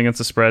 7-7 against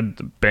the spread,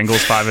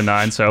 Bengals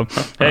 5-9. So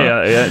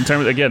hey, in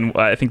terms again,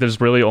 I think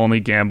there's really only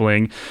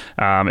gambling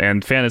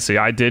and fantasy.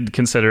 I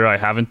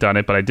haven't done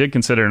it, but I did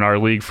consider in our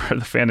league for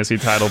the fantasy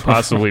title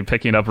possibly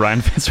picking up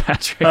Ryan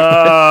Fitzpatrick.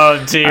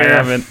 Oh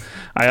dear.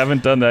 I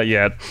haven't done that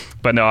yet.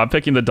 But no, I'm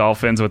picking the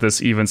Dolphins with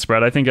this even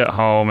spread. I think at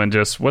home and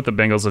just what the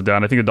Bengals have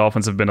done, I think the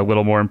Dolphins have been a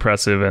little more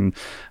impressive. And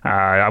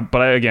I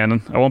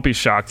won't be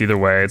shocked either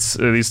way.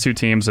 These two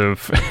teams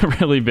have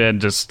really been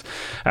just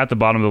at the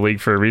bottom of the league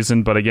for a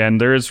reason. But again,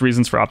 there's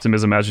reasons for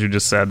optimism, as you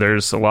just said.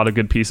 There's a lot of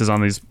good pieces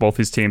on both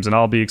these teams, and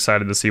I'll be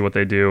excited to see what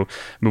they do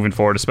moving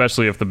forward,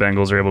 especially if the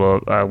Bengals are able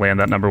to land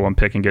that number one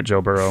pick and get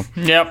Joe Burrow.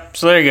 Yep.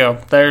 So there you go.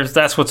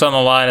 That's what's on the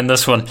line in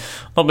this one. A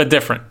little bit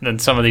different than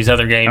some of these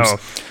other games.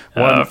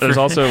 There's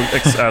also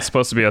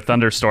supposed to be a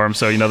thunderstorm,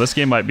 so this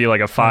game might be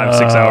like a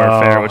 5-6 hour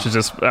affair, which is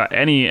just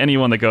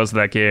anyone that goes to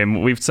that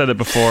game. We've said it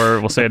before,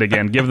 we'll say it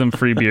again. Give them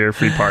free beer,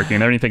 free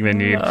parking, everything they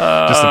need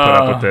just to put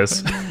up with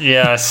this.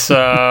 Yes,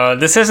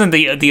 this isn't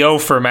the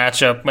Ofer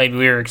matchup maybe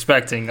we were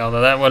expecting,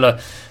 although that would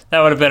have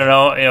been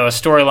a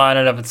storyline in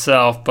and of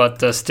itself.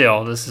 But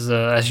still, this is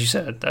as you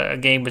said, a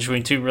game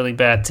between two really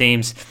bad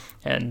teams.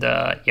 And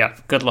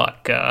good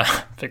luck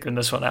figuring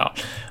this one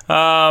out.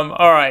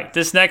 All right,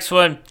 this next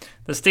one.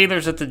 The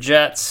Steelers at the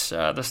Jets.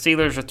 The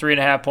Steelers are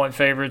 3.5-point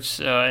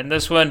favorites in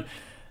this one.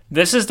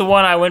 This is the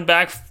one I went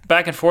back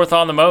and forth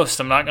on the most.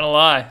 I'm not going to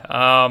lie.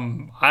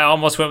 I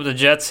almost went with the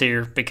Jets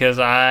here because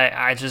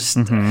I just,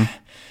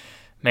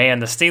 man,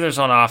 the Steelers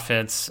on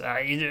offense.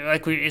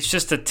 It's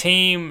just a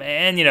team,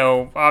 and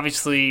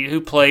obviously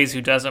who plays, who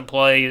doesn't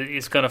play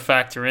is going to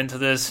factor into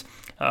this.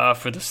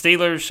 For the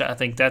Steelers, I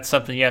think that's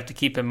something you have to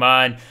keep in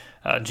mind.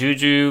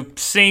 Juju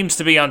seems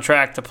to be on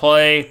track to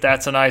play.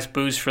 That's a nice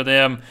boost for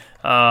them.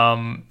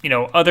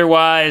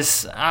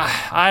 Otherwise,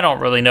 I don't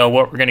really know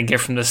what we're going to get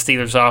from the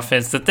Steelers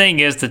offense. The thing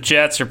is, the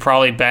Jets are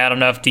probably bad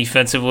enough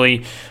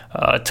defensively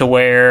to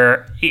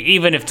where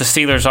even if the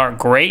Steelers aren't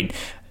great,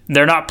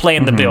 they're not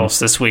playing the Bills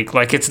this week.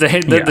 Like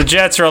the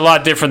Jets are a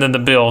lot different than the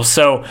Bills.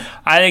 So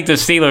I think the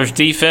Steelers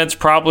defense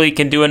probably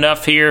can do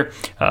enough here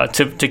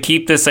to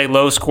keep this a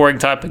low scoring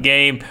type of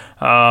game.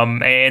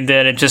 And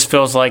then it just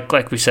feels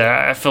like we said,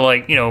 I feel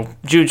like,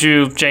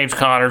 Juju, James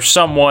Conner,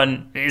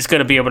 someone is going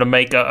to be able to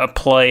make a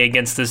play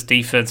against this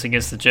defense,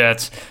 against the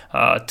Jets,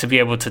 to be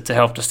able to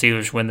help the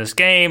Steelers win this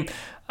game.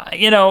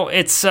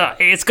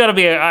 It's going to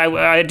be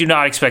I do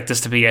not expect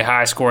this to be a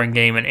high-scoring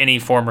game in any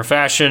form or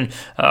fashion.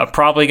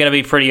 Probably going to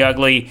be pretty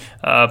ugly,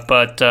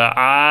 but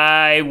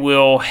I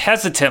will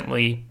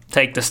hesitantly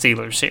take the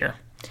Steelers here.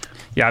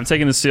 Yeah, I'm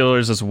taking the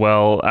Steelers as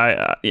well.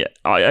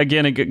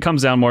 Again, it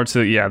comes down more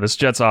to, this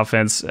Jets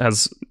offense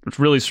has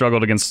really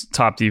struggled against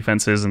top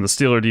defenses, and the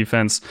Steeler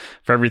defense,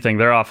 for everything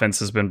their offense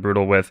has been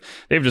brutal with.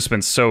 They've just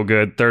been so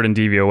good, third in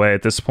DVOA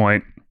at this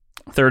point.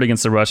 third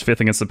against the rush, fifth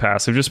against the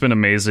pass. They've just been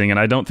amazing, and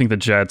I don't think the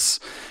Jets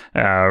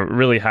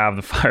really have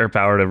the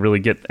firepower to really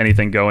get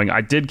anything going.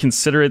 I did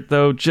consider it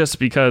though, just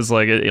because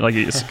like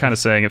it's kind of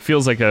saying, it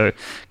feels like a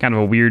kind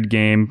of a weird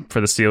game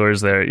for the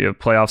Steelers. Their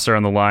playoffs are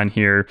on the line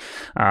here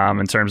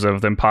in terms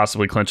of them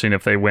possibly clinching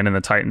if they win and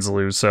the Titans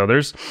lose. So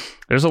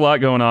there's a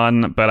lot going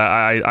on, but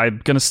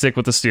I'm gonna stick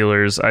with the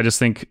Steelers. I just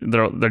think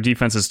their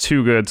defense is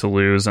too good to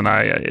lose, and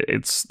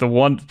it's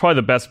probably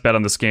the best bet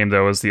on this game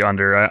though is the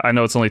under. I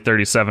know it's only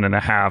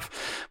 37.5,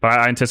 but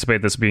I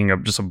anticipate this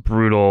being just a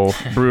brutal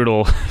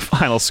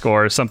final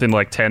score, something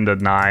like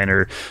 10-9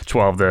 or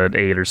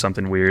 12-8 or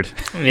something weird.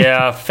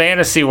 Yeah,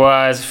 fantasy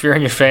wise, if you're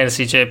in your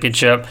fantasy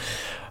championship,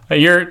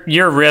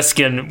 you're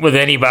risking with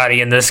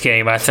anybody in this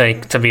game, I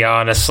think, to be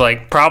honest.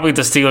 Like, probably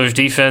the Steelers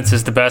defense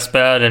is the best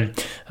bet,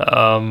 and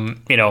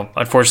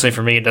unfortunately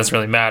for me, it doesn't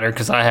really matter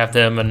because I have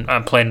them and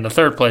I'm playing in the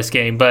third place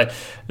game. But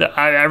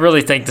I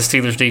really think the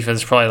Steelers defense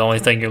is probably the only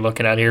thing you're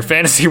looking at here,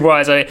 fantasy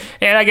wise. I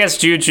guess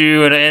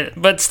Juju,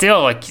 but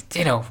still,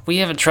 we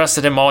haven't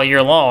trusted him all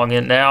year long,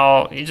 and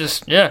now you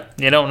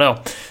don't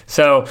know.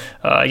 So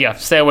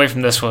stay away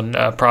from this one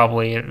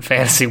probably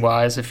fantasy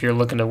wise if you're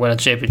looking to win a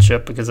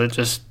championship, because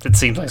it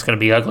seems like it's going to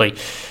be ugly.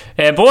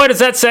 And boy, does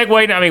that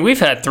segue. I mean, we've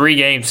had 3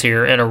 games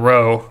here in a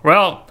row.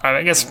 Well,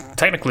 I guess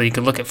technically you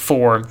could look at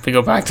 4 if we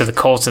go back to the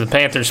Colts and the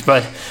Panthers,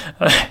 but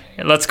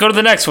let's go to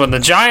the next one, the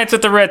Giants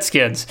at the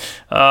Redskins.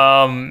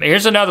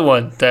 Here's another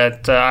one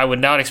that I would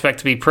not expect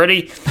to be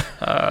pretty.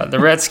 The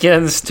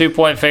Redskins,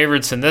 2-point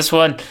favorites in this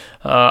one.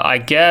 I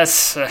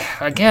guess,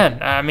 again,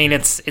 I mean,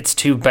 it's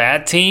 2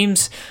 bad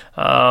teams.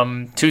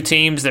 2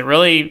 teams that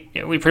really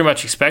we pretty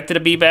much expected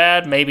to be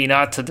bad, maybe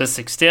not to this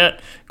extent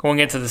going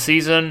into the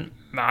season.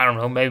 I don't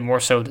know, maybe more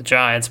so the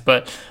Giants,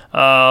 but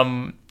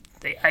I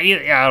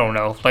don't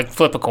know, like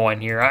flip a coin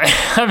here.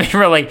 I mean,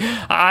 really,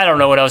 I don't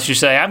know what else you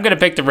say. I'm going to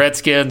pick the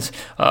Redskins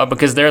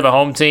because they're the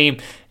home team,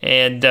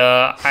 and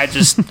I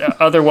just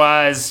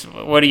otherwise,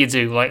 what do you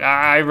do? Like,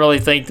 I really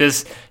think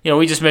this,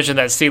 we just mentioned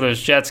that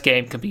Steelers-Jets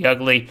game could be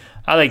ugly.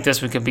 I think this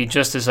one could be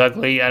just as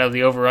ugly. I know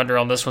the over-under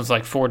on this one's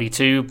like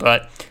 42,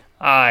 but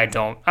I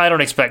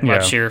don't expect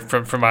much here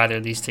from either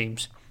of these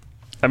teams.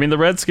 I mean, the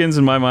Redskins,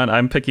 in my mind,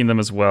 I'm picking them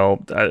as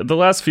well. The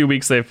last few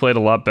weeks, they've played a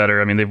lot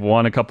better. I mean, they've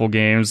won a couple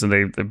games, and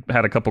they've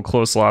had a couple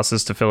close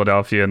losses to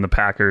Philadelphia and the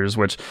Packers,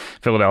 which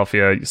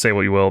Philadelphia, you say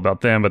what you will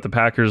about them, but the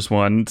Packers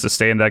won. To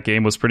stay in that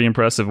game was pretty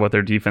impressive what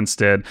their defense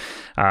did.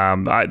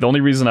 The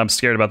only reason I'm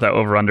scared about that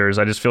over-under is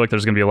I just feel like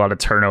there's going to be a lot of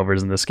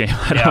turnovers in this game.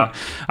 I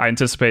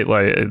anticipate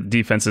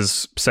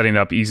defenses setting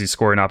up easy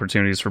scoring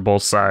opportunities for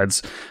both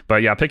sides.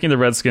 But yeah, picking the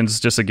Redskins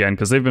just again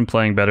because they've been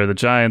playing better. The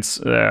Giants,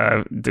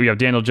 we have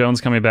Daniel Jones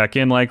coming back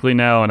in likely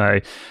now,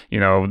 and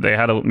they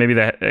had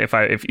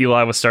if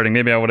Eli was starting,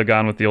 maybe I would have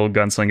gone with the old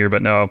gunslinger,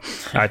 but no,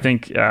 I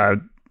think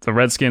the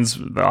Redskins,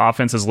 the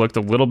offense has looked a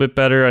little bit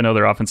better. I know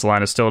their offensive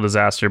line is still a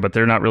disaster, but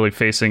they're not really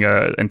facing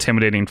a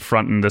intimidating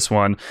front in this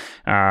one.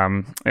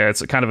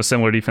 It's kind of a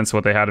similar defense to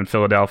what they had in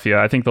Philadelphia.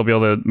 I think they'll be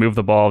able to move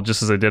the ball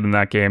just as they did in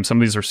that game. Some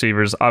of these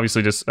receivers,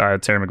 obviously just Terry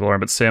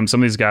McLaurin, but some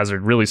of these guys are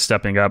really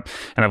stepping up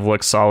and have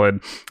looked solid.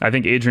 I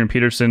think Adrian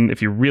Peterson,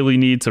 if you really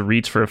need to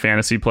reach for a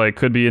fantasy play,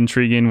 could be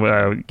intriguing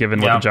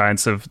given what the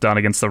Giants have done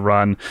against the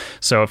run.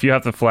 So if you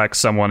have to flex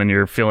someone and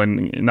you're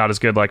feeling not as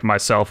good like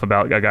myself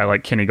about a guy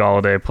like Kenny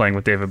Golladay playing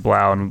with David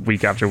Blau and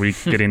week after week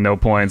getting no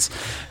points,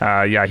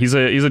 he's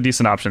a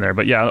decent option there.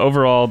 But yeah,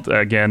 overall,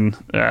 again,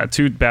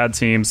 2 bad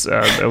teams.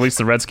 At least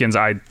the Redskins,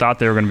 I thought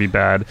they were going to be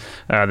bad.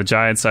 The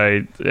Giants,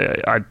 I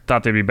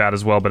thought they'd be bad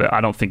as well, but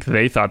I don't think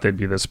they thought they'd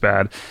be this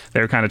bad.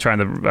 They were kind of trying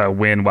to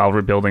win while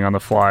rebuilding on the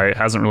fly. It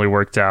hasn't really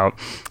worked out.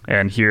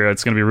 And here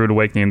it's going to be a rude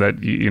awakening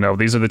that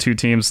these are the 2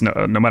 teams.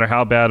 No matter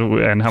how bad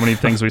and how many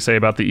things we say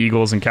about the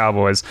Eagles and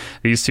Cowboys,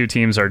 these 2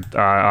 teams are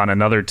on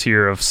another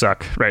tier of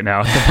suck right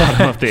now at the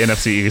bottom of the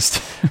NFC East.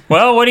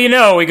 Well, what do you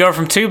know? We go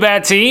from 2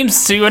 bad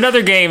teams to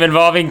another game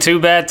involving 2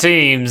 bad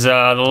teams.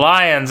 The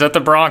Lions at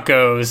the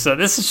Broncos.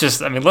 This is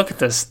just, look at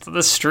this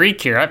streak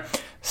here.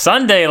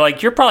 Sunday,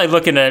 you're probably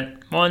looking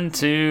at 1,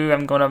 2,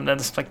 I'm going up,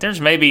 it's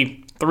there's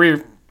maybe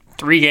 3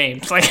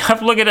 games.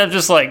 I'm looking at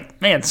just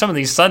man, some of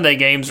these Sunday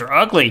games are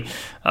ugly.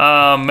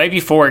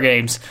 Maybe 4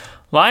 games.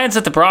 Lions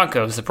at the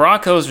Broncos. The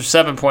Broncos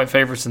are 7-point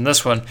favorites in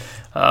this one.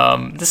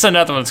 This is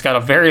another one that's got a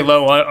very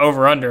low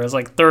over-under. It's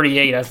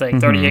 38, I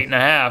think,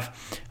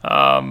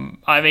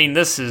 38.5.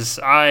 This is,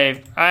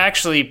 I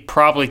actually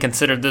probably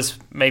considered this,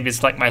 maybe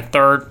it's my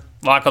 3rd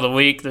lock of the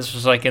week. This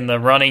was in the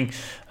running.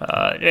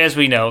 As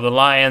we know, the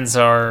Lions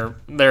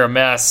they're a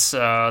mess.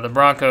 The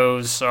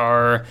Broncos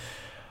are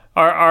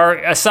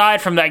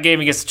aside from that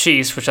game against the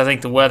Chiefs, which I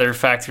think the weather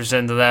factors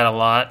into that a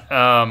lot.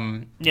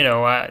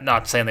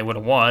 Not saying they would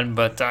have won,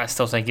 but I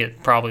still think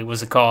it probably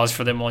was a cause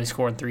for them only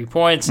scoring 3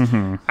 points.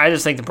 I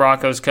just think the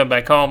Broncos come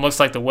back home. Looks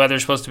like the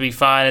weather's supposed to be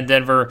fine in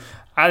Denver.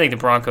 I think the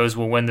Broncos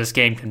will win this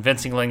game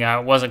convincingly. I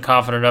wasn't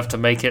confident enough to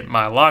make it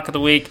my lock of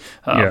the week,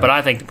 but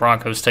I think the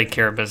Broncos take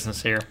care of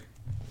business here.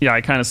 Yeah,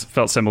 I kind of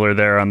felt similar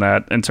there on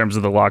that in terms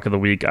of the lock of the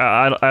week.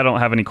 I don't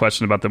have any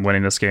question about them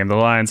winning this game. The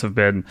Lions have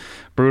been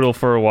brutal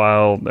for a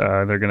while.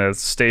 They're going to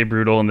stay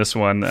brutal in this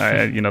one.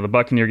 The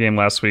Buccaneer game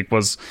last week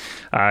was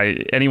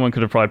anyone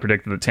could have probably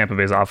predicted that Tampa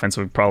Bay's offense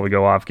would probably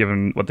go off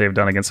given what they've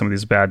done against some of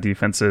these bad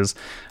defenses.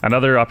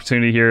 Another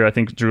opportunity here, I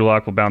think Drew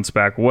Lock will bounce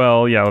back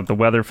well. Yeah, the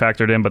weather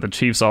factored in, but the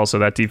Chiefs also,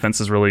 that defense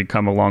has really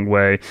come a long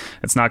way.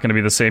 It's not going to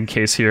be the same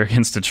case here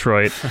against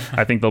Detroit.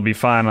 I think they'll be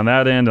fine on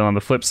that end. And on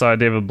the flip side,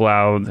 David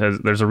Blau,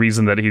 there's a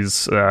reason that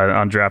he's an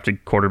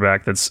undrafted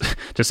quarterback that's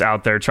just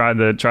out there trying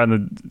to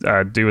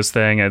do his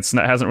thing. It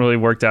hasn't really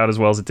worked out as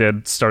well as it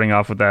did starting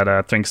off with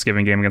that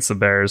Thanksgiving game against the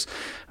Bears.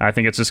 I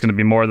think it's just going to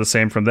be more of the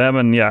same from them.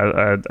 And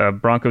yeah, a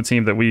Bronco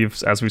team that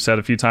as we've said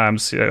a few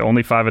times,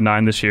 only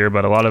 5-9 this year,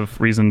 but a lot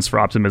of reasons for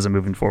optimism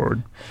moving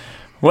forward.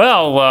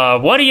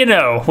 Well, what do you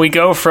know? We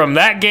go from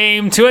that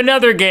game to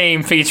another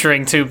game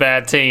featuring two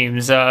bad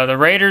teams. The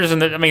Raiders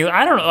and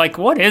I don't know, like,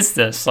 what is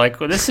this? Like,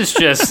 this is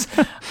just,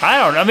 I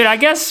don't know. I mean, I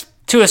guess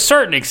to a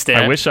certain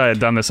extent. I wish I had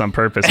done this on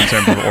purpose in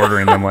terms of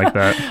ordering them like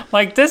that.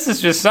 Like, this is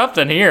just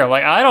something here.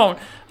 Like, I don't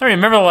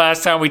remember the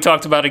last time we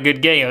talked about a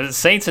good game. It was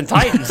Saints and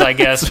Titans, I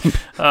guess.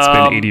 It's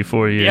been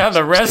 84 years. Yeah,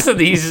 the rest of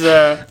these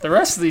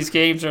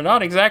games are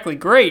not exactly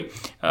great.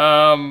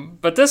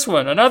 But this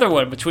one, another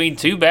one between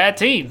two bad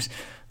teams.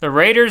 The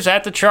Raiders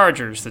at the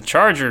Chargers. The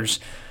Chargers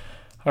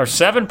are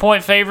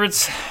 7-point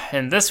favorites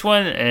in this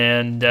one,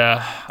 and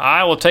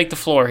I will take the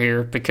floor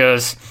here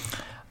because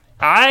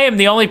I am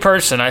the only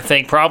person, I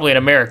think, probably in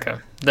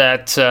America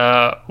that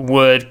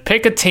would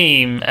pick a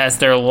team as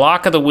their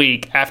lock of the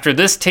week after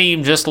this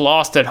team just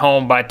lost at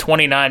home by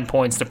 29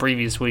 points the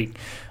previous week.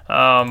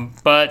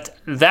 But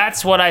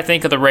that's what I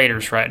think of the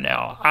Raiders right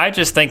now. I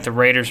just think the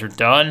Raiders are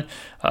done.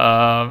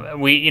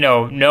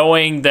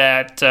 Knowing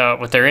that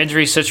with their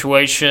injury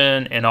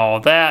situation and all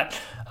of that,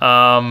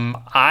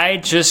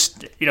 Josh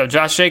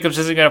Jacobs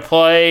isn't going to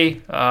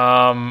play.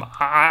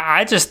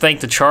 I just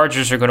think the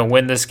Chargers are going to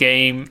win this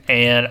game,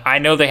 and I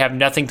know they have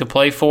nothing to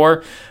play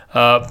for,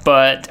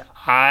 but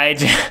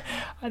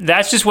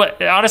that's just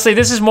what, honestly,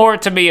 this is more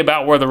to me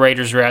about where the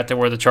Raiders are at than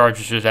where the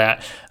Chargers are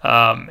at.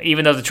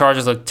 Even though the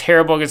Chargers look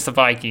terrible against the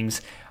Vikings,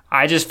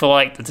 I just feel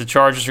like that the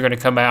Chargers are going to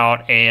come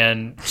out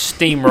and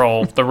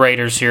steamroll the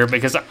Raiders here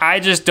because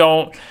I just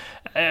don't,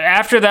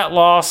 after that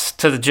loss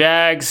to the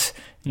Jags,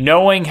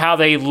 knowing how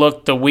they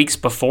looked the weeks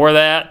before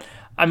that,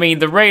 I mean,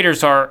 the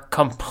Raiders are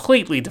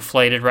completely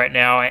deflated right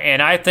now,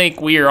 and I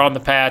think we are on the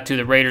path to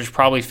the Raiders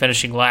probably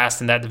finishing last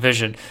in that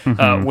division,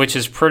 which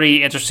is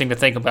pretty interesting to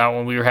think about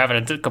when we were having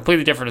a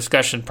completely different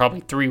discussion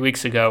probably 3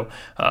 weeks ago.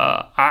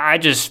 I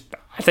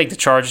think the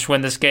Chargers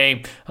win this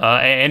game,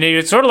 and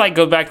it sort of like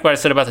goes back to what I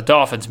said about the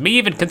Dolphins. Me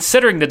even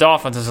considering the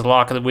Dolphins as a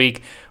lock of the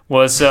week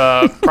was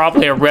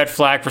probably a red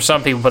flag for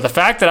some people. But the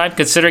fact that I'm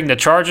considering the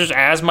Chargers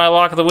as my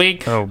lock of the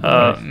week,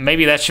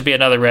 maybe that should be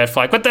another red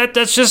flag. But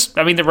that's just,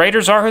 I mean, the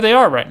Raiders are who they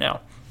are right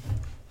now.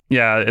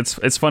 Yeah,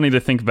 it's funny to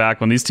think back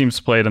when these teams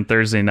played on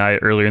Thursday night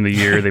earlier in the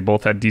year. They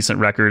both had decent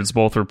records.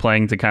 Both were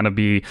playing to kind of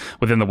be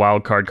within the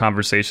wild card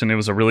conversation. It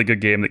was a really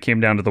good game that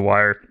came down to the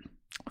wire.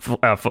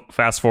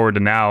 Fast forward to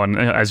now, and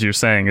as you're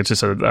saying, it's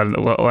just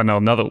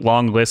another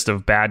long list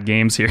of bad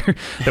games here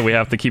that we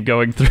have to keep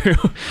going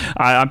through.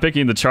 I'm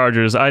picking the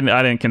Chargers. I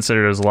didn't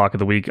consider it as a lock of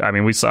the week. I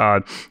mean, we saw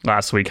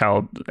last week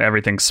how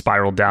everything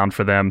spiraled down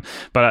for them.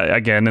 But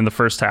again, in the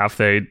first half,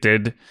 they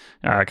did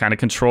kind of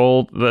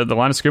control the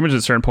line of scrimmage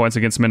at certain points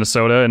against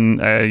Minnesota, and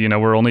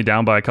we're only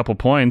down by a couple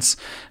points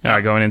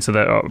going into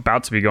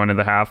about to be going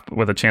into the half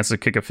with a chance to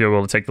kick a field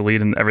goal to take the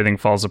lead, and everything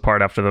falls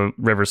apart after the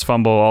Rivers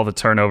fumble, all the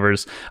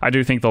turnovers. I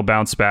do think they'll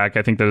bounce back.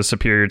 I think they're the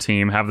superior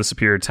team, have the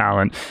superior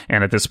talent,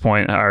 and at this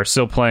point are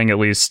still playing, at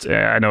least,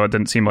 I know it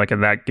didn't seem like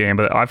in that game,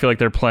 but I feel like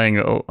they're playing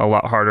a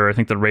lot harder. I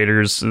think the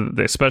Raiders,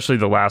 especially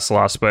the last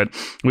loss, but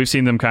we've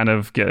seen them kind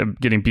of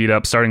getting beat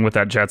up, starting with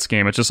that Jets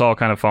game. It's just all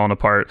kind of falling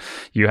apart.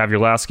 You have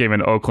your last game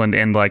in Oakland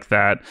end like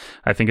that.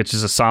 I think it's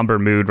just a somber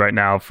mood right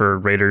now for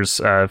Raiders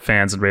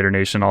fans and Raider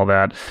Nation, all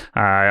that.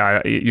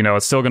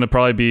 It's still going to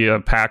probably be a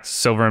packed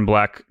silver and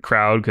black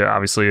crowd.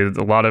 Obviously,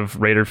 a lot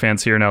of Raider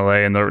fans here in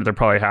LA, and they're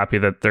probably happy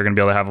that they're going to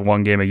be able to have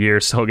one game a year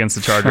still against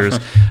the Chargers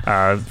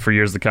for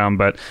years to come.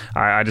 But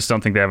I just don't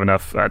think they have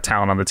enough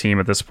talent on the team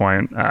at this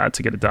point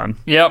to get it done.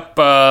 Yep.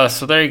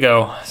 So there you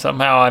go.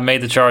 Somehow I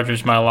made the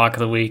Chargers my lock of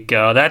the week.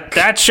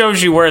 That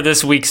shows you where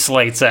this week's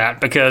slate's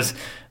at, because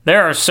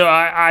there are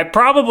I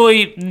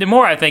probably, the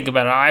more I think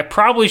about it, I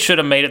probably should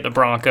have made it the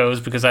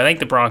Broncos, because I think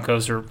the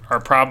Broncos are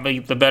probably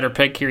the better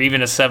pick here,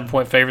 even as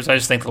 7-point favorites. I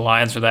just think the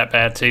Lions are that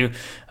bad too.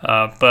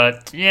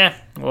 But yeah,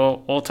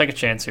 we'll take a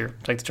chance here.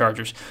 Take the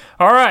Chargers.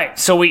 All right,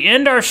 so we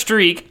end our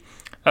streak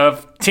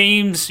of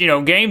teams,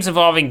 games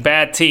involving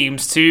bad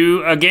teams,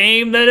 to a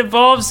game that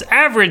involves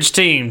average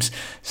teams.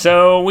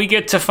 So we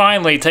get to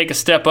finally take a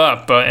step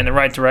up in the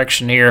right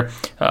direction here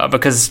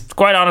because,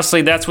 quite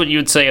honestly, that's what you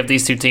would say of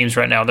these two teams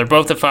right now. They're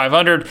both at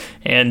 500,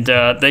 and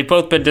they've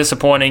both been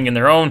disappointing in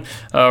their own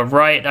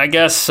right. I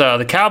guess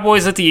the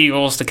Cowboys at the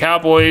Eagles. The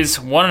Cowboys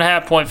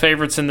 1.5-point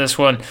favorites in this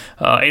one.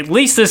 At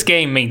least this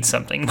game means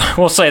something.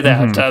 We'll say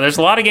that. There's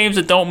a lot of games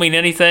that don't mean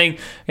anything.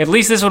 At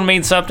least this one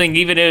means something,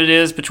 even if it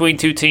is between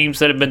two teams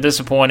that have been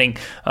disappointing.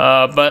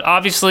 But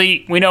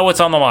obviously, we know what's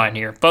on the line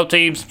here. Both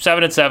teams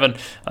 7-7.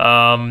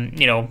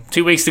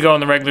 2 weeks to go in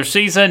the regular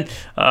season.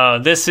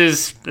 This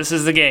is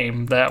the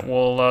game that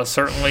will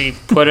certainly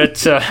put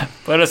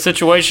a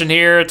situation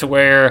here to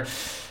where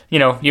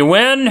you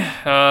win.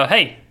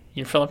 Hey,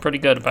 you're feeling pretty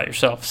good about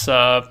yourselves.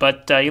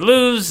 But you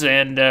lose,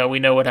 and we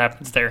know what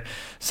happens there.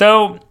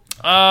 So,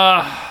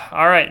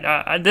 all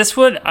right, this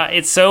one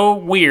it's so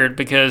weird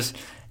because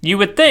you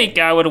would think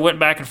I would have went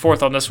back and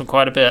forth on this one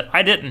quite a bit.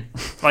 I didn't.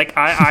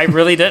 I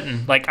really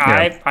didn't.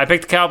 I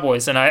picked the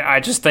Cowboys, and I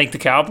just think the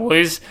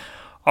Cowboys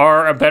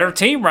are a better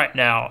team right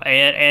now.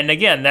 And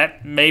again,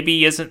 that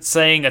maybe isn't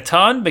saying a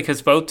ton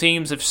because both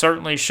teams have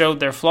certainly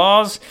showed their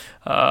flaws.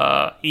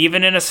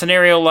 Even in a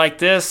scenario like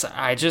this,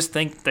 I just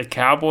think the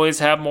Cowboys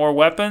have more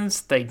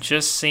weapons. They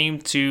just seem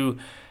to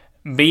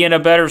be in a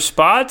better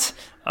spot.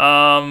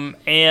 And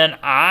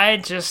I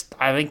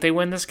think they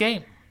win this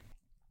game.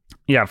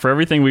 Yeah, for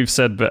everything we've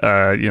said,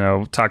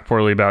 talk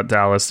poorly about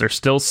Dallas, they're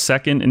still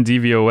second in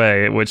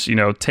DVOA, which,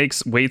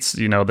 weights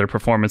their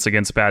performance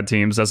against bad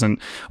teams,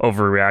 doesn't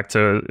overreact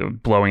to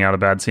blowing out a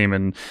bad team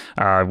and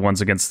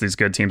ones against these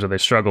good teams where they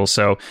struggle.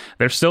 So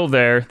they're still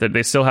there.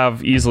 They still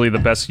have easily the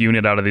best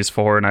unit out of these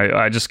four. And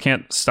I just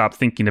can't stop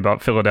thinking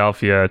about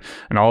Philadelphia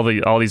and all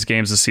these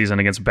games this season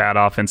against bad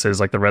offenses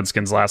like the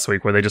Redskins last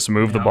week where they just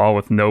moved the ball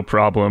with no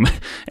problem.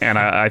 And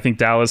I think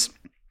Dallas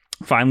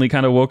finally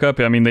kind of woke up.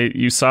 I mean,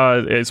 you saw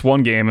it's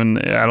one game, and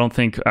I don't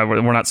think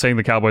we're not saying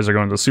the Cowboys are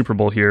going to the Super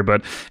Bowl here,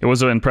 but it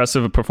was an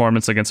impressive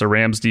performance against a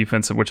Rams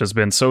defense, which has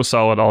been so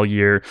solid all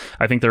year.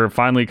 I think they're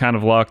finally kind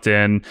of locked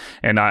in,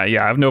 and I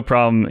have no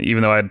problem,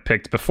 even though I had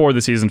picked before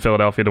the season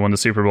Philadelphia to win the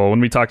Super Bowl. When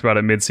we talked about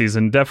it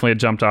midseason, definitely had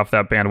jumped off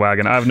that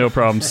bandwagon. I have no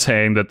problem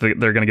saying that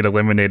they're going to get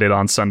eliminated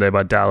on Sunday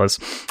by Dallas,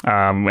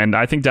 and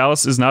I think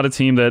Dallas is not a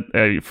team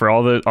that, for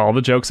all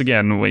the jokes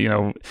again,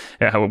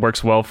 how it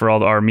works well for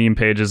all our meme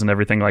pages and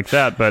everything like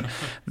that, but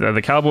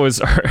the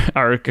Cowboys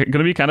are going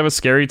to be kind of a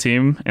scary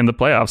team in the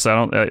playoffs.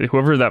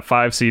 Whoever that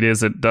 5 seed is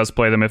that does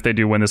play them, if they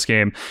do win this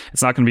game,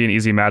 it's not going to be an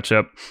easy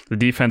matchup. The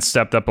defense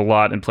stepped up a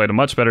lot and played a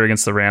much better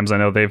against the Rams. I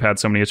know they've had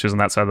so many issues on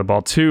that side of the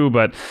ball too,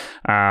 but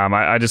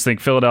I just think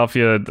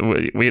Philadelphia,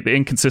 the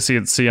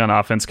inconsistency on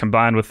offense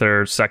combined with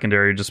their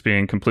secondary just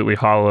being completely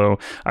hollow,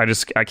 I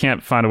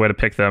can't find a way to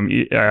pick them.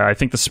 I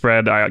think the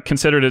spread, I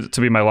considered it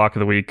to be my lock of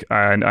the week.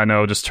 I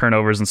know just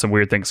turnovers and some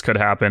weird things could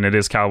happen. It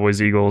is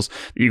Cowboys Eagles.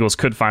 Eagles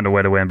could find a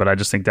way to win, but I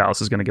just think Dallas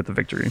is going to get the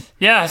victory.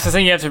 Yeah, it's the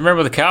thing you have to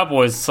remember with the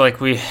Cowboys. It's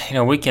like we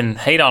can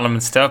hate on them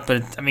and stuff,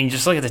 but I mean,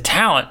 just look at the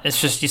talent. It's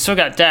just you still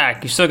got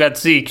Dak, you still got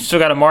Zeke, you still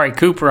got Amari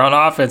Cooper on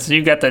offense, and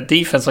you've got that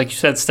defense, like you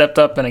said, stepped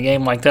up in a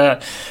game like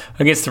that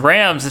against the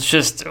Rams. It's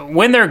just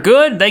when they're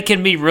good, they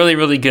can be really,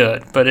 really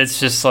good, but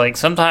it's just like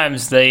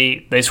sometimes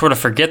they sort of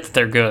forget that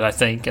they're good, I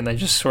think, and they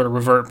just sort of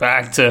revert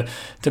back to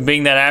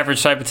being that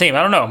average type of team.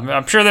 I don't know.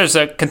 I'm sure there's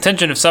a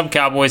contingent of some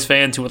Cowboys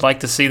fans who would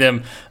like to see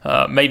them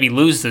maybe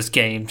lose this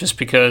game just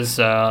because,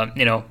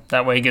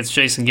 that way it gets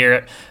Jason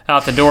Garrett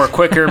out the door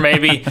quicker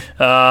maybe.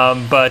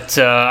 But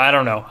I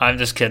don't know. I'm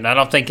just kidding. I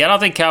don't think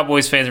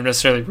Cowboys fans are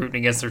necessarily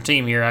rooting against their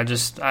team here. I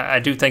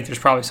do think there's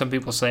probably some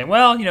people saying,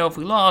 well, if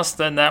we lost,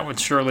 then that would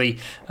surely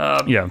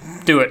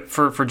do it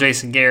for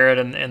Jason Garrett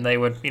and they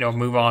would,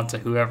 move on to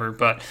whoever.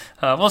 But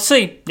we'll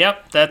see.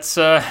 Yep, that's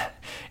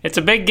it's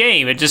a big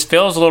game. It just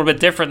feels a little bit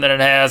different than it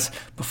has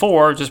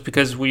before just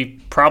because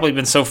we've probably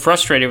been so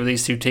frustrated with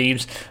these two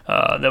teams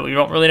that we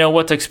don't really know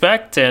what to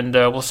expect, and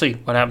we'll see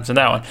what happens in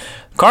that one.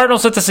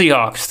 Cardinals at the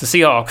Seahawks. The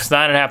Seahawks,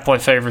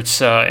 9.5-point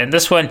favorites. In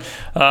this one,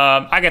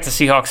 I got the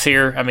Seahawks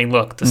here. I mean,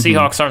 look, the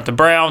Seahawks aren't the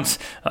Browns.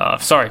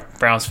 Sorry,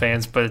 Browns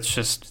fans, but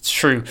it's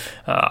true.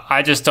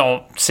 I just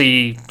don't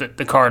see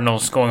the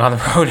Cardinals going on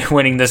the road and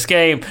winning this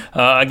game.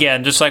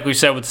 Again, just like we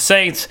said with the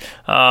Saints,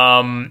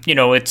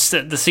 it's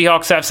the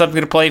Seahawks have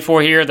something to play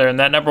for here. They're in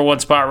that number one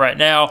spot right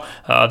now.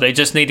 They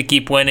just need to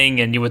keep winning,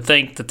 and you would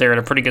think that they're in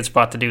a pretty good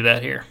spot to do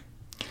that here.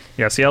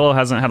 Yeah, Seattle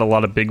hasn't had a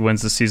lot of big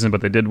wins this season, but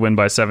they did win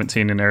by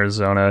 17 in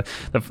Arizona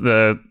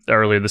the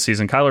earlier this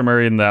season. Kyler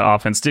Murray and that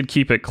offense did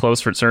keep it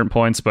close for certain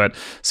points, but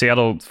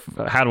Seattle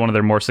had one of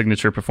their more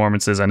signature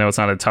performances. I know it's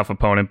not a tough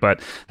opponent,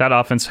 but that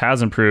offense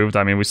has improved.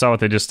 I mean, we saw what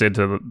they just did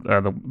to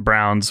the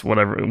Browns,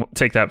 whatever.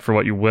 Take that for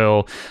what you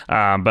will.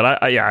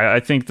 But I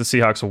think the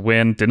Seahawks will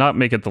win. Did not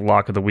make it the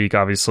lock of the week,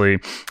 obviously.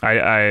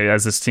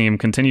 As this team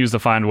continues to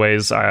find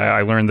ways,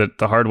 I learned that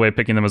the hard way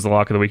picking them as the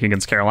lock of the week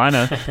against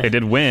Carolina. They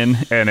did win,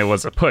 and it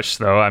was a push.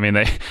 push, though. I mean,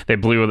 they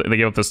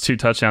gave up those 2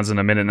 touchdowns in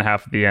a minute and a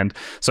half at the end.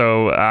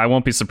 So I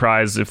won't be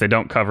surprised if they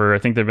don't cover. I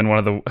think they've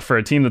been for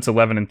a team that's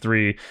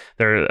 11-3,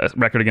 their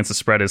record against the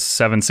spread is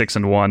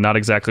 7-6-1. Not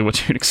exactly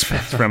what you'd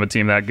expect from a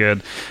team that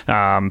good.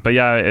 But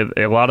yeah,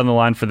 a lot on the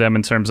line for them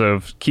in terms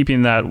of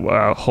keeping that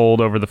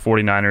hold over the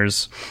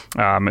 49ers.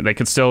 They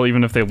could still,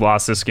 even if they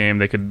lost this game,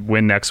 they could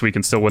win next week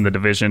and still win the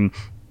division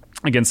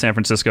against San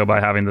Francisco by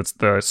having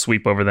the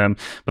sweep over them.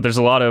 But there's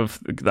a lot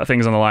of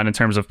things on the line in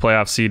terms of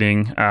playoff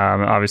seeding.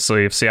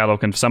 Obviously, if Seattle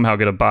can somehow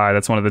get a bye,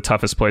 that's one of the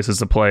toughest places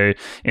to play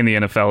in the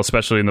NFL,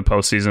 especially in the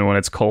postseason when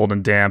it's cold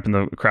and damp and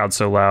the crowd's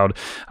so loud.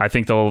 I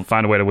think they'll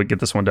find a way to get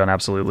this one done,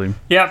 absolutely.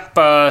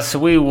 Yep, so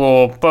we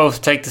will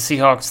both take the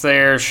Seahawks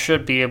there.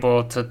 Should be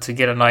able to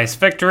get a nice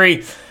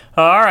victory.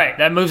 All right,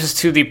 that moves us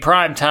to the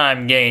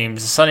primetime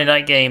games. The Sunday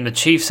night game, the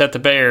Chiefs at the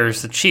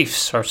Bears. The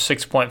Chiefs are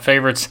 6-point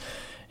favorites.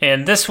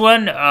 And this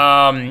one,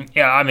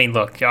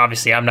 look,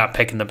 obviously I'm not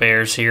picking the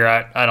Bears here.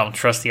 I don't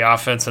trust the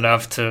offense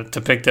enough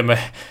to pick them.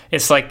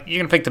 It's like you're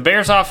going to pick the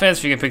Bears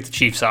offense or you're going to pick the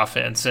Chiefs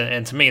offense.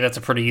 And to me, that's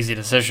a pretty easy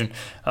decision.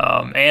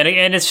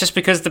 And it's just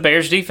because the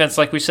Bears defense,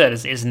 like we said,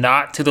 is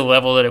not to the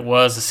level that it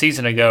was a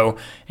season ago.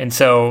 And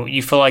so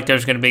you feel like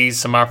there's going to be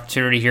some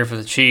opportunity here for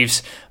the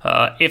Chiefs.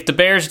 If the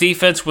Bears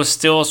defense was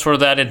still sort of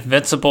that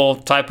invincible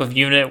type of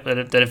unit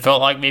that it felt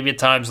like maybe at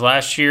times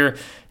last year,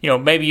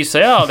 maybe you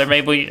say, they're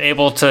maybe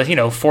able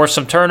to, force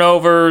some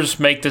turnovers,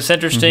 make this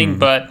interesting,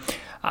 but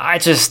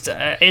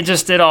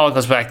it all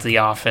goes back to the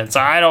offense.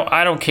 I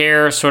don't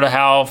care sort of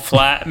how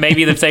flat,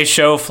 maybe if they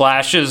show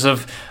flashes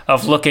of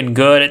looking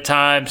good at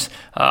times,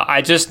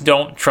 I just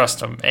don't trust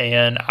them,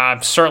 and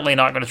I'm certainly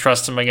not going to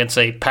trust them against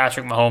a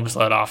Patrick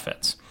Mahomes-led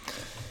offense.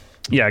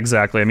 Yeah,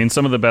 exactly. I mean,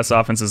 some of the best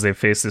offenses they've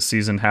faced this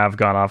season have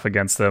gone off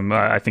against them.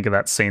 I think of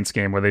that Saints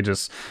game where they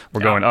just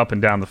were going up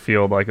and down the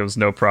field like it was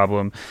no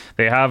problem.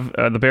 They have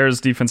the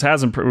Bears defense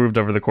has improved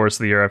over the course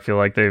of the year. I feel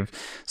like they've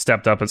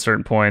stepped up at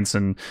certain points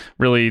and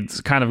really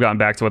kind of gotten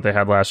back to what they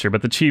had last year.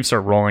 But the Chiefs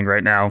are rolling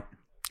right now.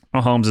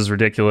 Mahomes is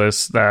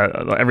ridiculous.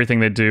 That everything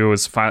they do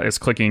is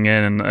clicking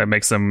in, and it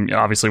makes them,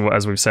 obviously,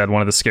 as we've said,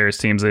 one of the scariest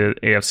teams in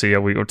the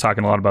AFC. We were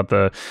talking a lot about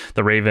the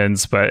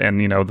Ravens,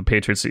 and the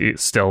Patriots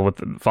still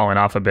with falling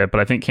off a bit. But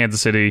I think Kansas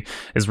City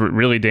is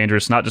really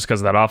dangerous, not just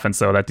because of that offense,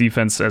 though. That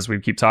defense, as we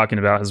keep talking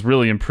about, has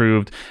really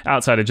improved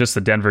outside of just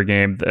the Denver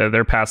game.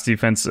 Their pass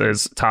defense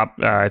is top.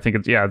 I think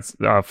it's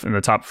in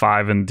the top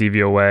 5 in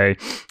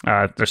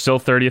DVOA. They're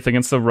still 30th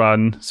against the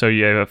run. So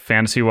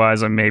fantasy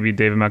wise, maybe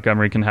David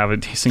Montgomery can have a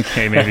decent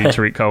game. Maybe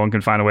Tariq Cohen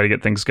can find a way to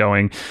get things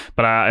going,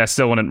 but I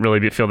still wouldn't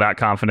really feel that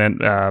confident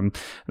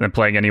than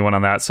playing anyone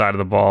on that side of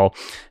the ball.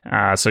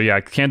 So yeah,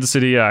 Kansas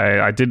City,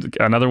 I did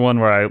another one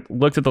where I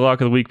looked at the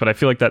lock of the week, but I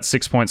feel like that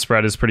 6-point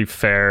spread is pretty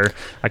fair.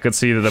 I could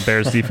see that the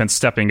Bears defense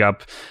stepping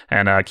up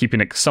and keeping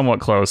it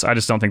somewhat close. I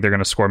just don't think they're going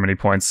to score many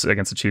points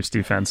against the Chiefs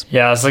defense.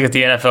 Yeah, let's look at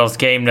the NFL's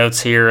game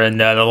notes here, and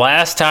the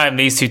last time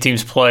these two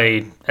teams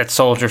played at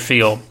Soldier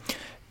Field,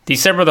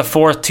 December the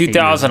 4th,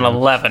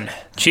 2011.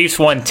 Chiefs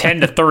won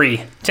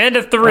 10-3.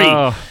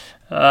 10-3.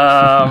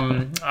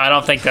 I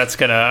don't think that's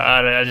gonna.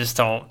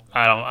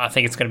 I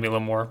think it's gonna be a little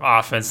more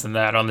offense than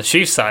that on the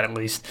Chiefs side, at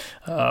least.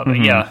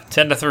 But yeah,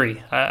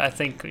 10-3. I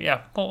think.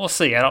 Yeah, we'll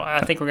see.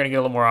 I think we're gonna get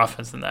a little more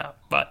offense than that.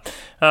 But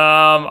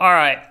all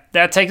right,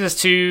 that takes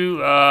us to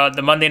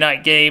the Monday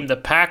night game: the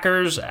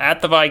Packers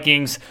at the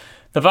Vikings.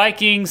 The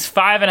Vikings,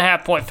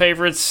 5.5-point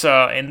favorites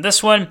in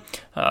this one.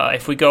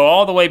 If we go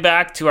all the way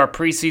back to our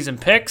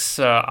preseason picks,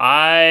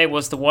 I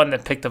was the one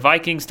that picked the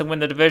Vikings to win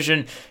the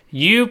division.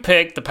 You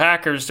picked the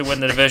Packers to win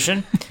the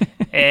division.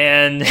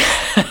 And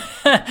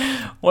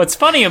what's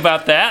funny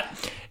about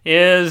that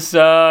is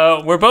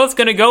we're both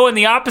going to go in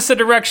the opposite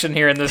direction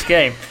here in this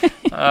game.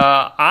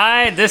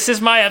 This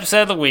is my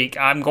upset of the week.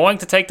 I'm going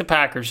to take the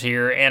Packers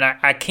here, and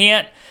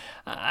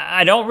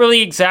I don't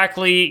really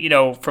exactly,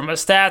 from a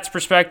stats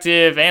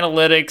perspective,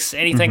 analytics,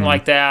 anything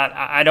like that,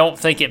 I don't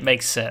think it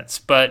makes sense.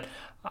 But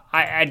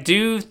I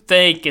do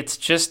think it's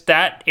just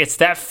it's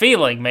that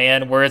feeling,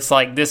 man, where it's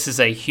like this is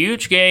a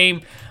huge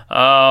game.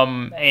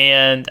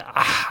 And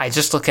I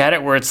just look at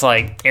it where it's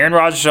like Aaron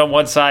Rodgers on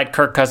one side,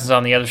 Kirk Cousins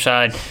on the other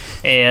side,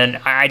 and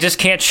I just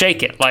can't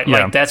shake it.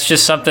 Like that's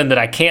just something that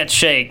I can't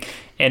shake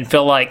and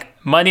feel like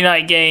Monday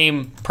night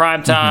game,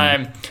 prime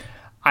time.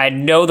 I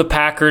know the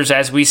Packers,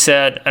 as we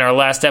said in our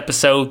last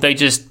episode,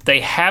 they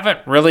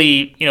haven't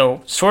really,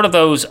 sort of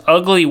those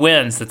ugly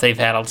wins that they've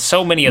had.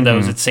 So many of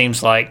those, it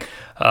seems like.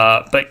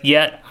 But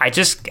yet, I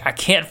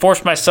can't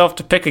force myself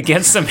to pick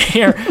against them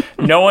here,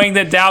 knowing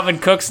that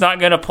Dalvin Cook's not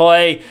going to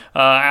play.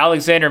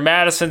 Alexander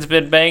Madison's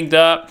been banged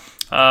up.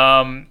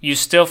 You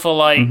still feel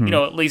like,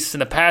 at least in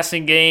the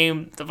passing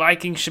game, the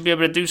Vikings should be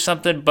able to do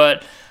something,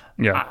 but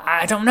yeah,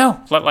 I don't know.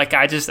 Like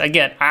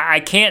I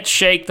can't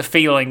shake the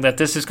feeling that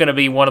this is going to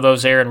be one of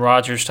those Aaron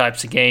Rodgers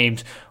types of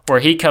games where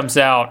he comes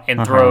out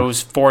and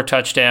throws 4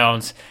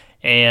 touchdowns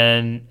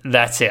and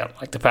that's it.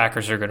 Like the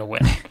Packers are going to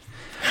win.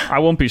 I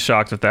won't be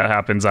shocked if that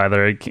happens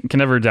either. I can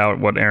never doubt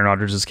what Aaron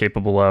Rodgers is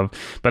capable of.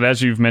 But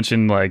as you've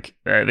mentioned, like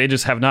they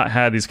just have not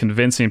had these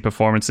convincing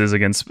performances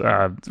against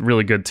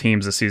really good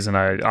teams this season.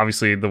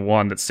 Obviously, the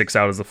one that sticks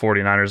out is the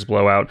 49ers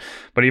blowout.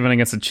 But even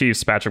against the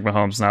Chiefs, Patrick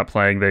Mahomes not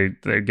playing,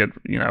 they get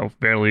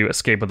barely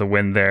escape with a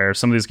win there.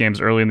 Some of these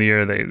games early in the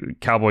year, the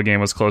Cowboy game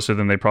was closer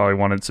than they probably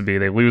wanted it to be.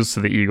 They lose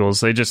to the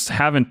Eagles. They just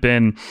haven't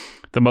been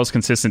the most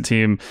consistent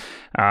team.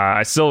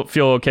 I still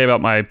feel okay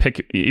about my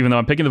pick, even though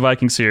I'm picking the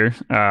Vikings here.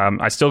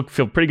 I still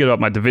feel pretty good about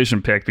my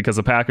division pick because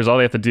the Packers, all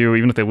they have to do,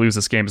 even if they lose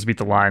this game, is beat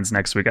the Lions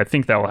next week. I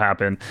think that will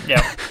happen.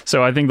 Yeah.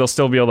 So I think they'll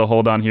still be able to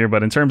hold on here.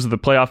 But in terms of the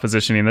playoff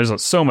positioning,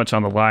 there's so much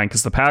on the line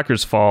because the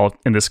Packers fall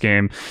in this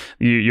game.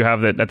 You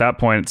have that at that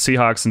point,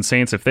 Seahawks and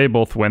Saints, if they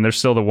both win, they're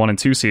still the 1 and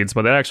 2 seeds,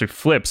 but that actually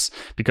flips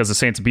because the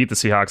Saints beat the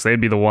Seahawks. They'd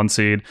be the 1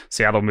 seed.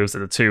 Seattle moves to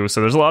the 2. So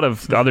there's a lot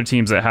of other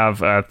teams that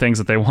have things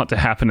that they want to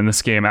happen in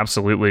this game,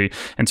 absolutely,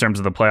 in terms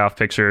of the playoff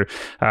picture.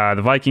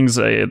 The Vikings,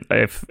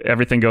 if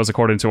everything goes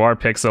according to our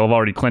picks, they'll have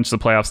already clinched the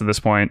playoffs at this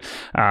point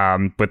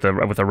with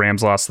the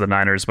Rams loss to the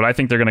Niners. But I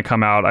think they're going to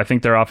come out. I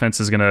think their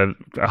offense is going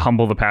to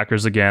humble the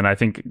Packers again. I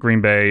think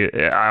Green Bay,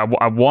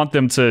 I want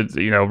them to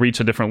reach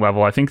a different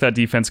level. I think that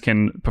defense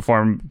can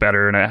perform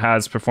better, and it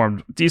has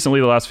performed decently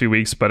the last few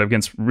weeks, but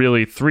against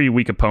really 3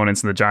 weak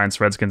opponents in the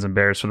Giants, Redskins, and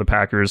Bears for the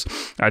Packers,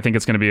 I think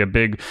it's going to be a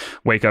big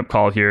wake-up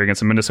call here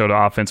against the Minnesota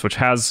offense, which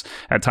has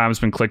at times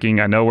been clicking.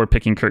 I know we're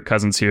picking Kirk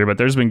Cousins here, but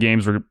there's been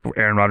games where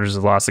Aaron Rodgers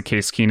has lost to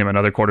Case Keenum and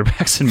other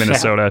quarterbacks in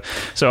Minnesota.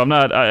 So I'm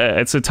not.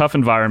 It's a tough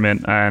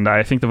environment, and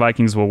I think the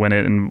Vikings will win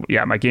it. And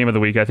yeah, my game of the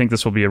week. I think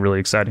this will be a really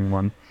exciting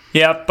one.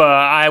 Yep,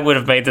 I would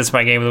have made this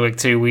my game of the week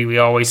too. We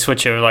always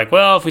switch it. We're like,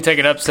 well, if we take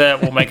an upset,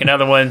 we'll make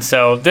another one.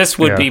 So this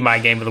would be my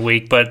game of the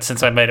week. But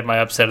since I made it my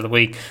upset of the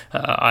week,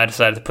 I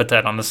decided to put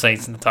that on the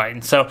Saints and the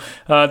Titans. So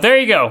there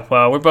you go.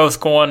 We're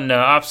both going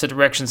opposite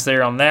directions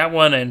there on that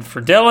one. And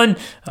for Dylan,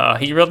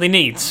 he really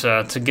needs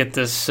to get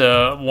this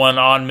one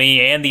on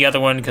me and the other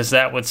one because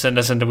that would send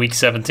us into week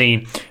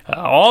 17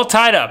 all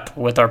tied up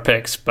with our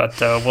picks. But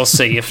we'll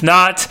see. If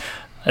not,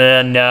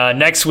 and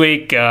next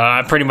week,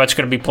 I'm pretty much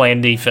going to be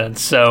playing defense.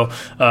 So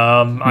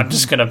I'm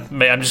just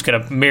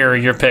gonna mirror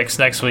your picks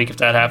next week if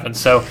that happens.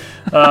 So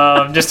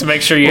just to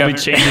make sure you we'll be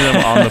changing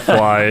them on the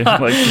fly,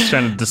 like just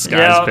trying to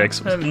disguise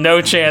picks.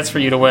 No chance for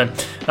you to win.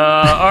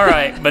 All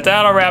right, but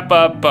that'll wrap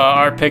up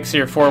our picks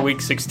here for week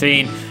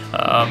 16.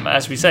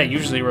 As we say,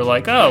 usually we're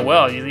like, oh,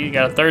 well, you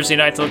got a Thursday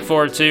night to look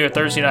forward to, a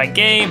Thursday night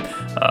game.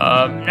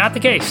 Not the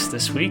case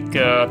this week.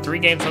 3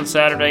 games on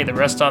Saturday, the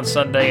rest on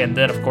Sunday, and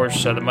then, of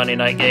course, the Monday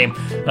night game.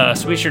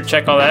 So be sure to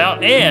check all that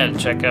out and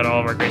check out all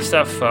of our great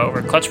stuff over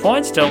at Clutch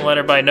Points. Don't let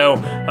everybody know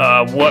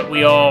what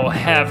we all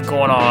have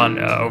going on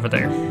over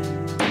there.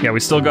 Yeah, we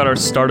still got our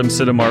Stardom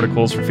Situm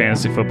articles for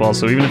fantasy football,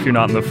 so even if you're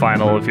not in the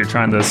final, if you're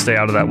trying to stay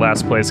out of that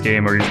last place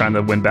game or you're trying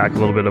to win back a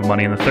little bit of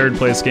money in the third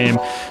place game,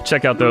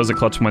 check out those at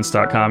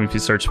clutchpoints.com. If you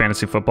search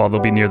fantasy football, they'll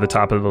be near the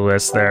top of the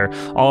list there.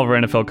 All of our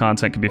NFL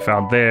content can be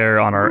found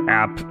there on our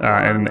app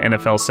and the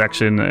NFL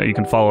section. You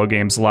can follow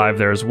games live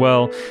there as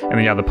well. And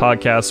then, the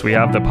podcasts. We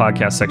have the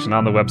podcast section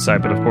on the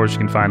website, but of course you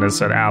can find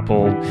us at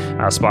Apple,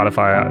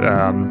 Spotify,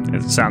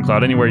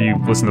 SoundCloud, anywhere you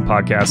listen to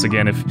podcasts.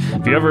 Again, if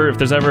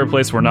there's ever a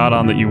place we're not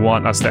on that you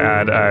want us to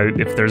add,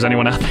 if there's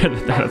anyone out there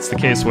that's the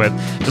case with,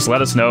 just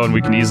let us know and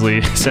we can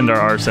easily send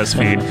our RSS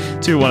feed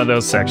to one of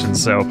those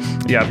sections. So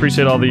yeah,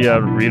 appreciate all the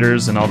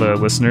readers and all the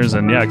listeners,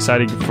 and yeah,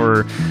 excited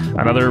for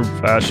another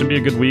should be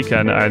a good week.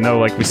 And I know,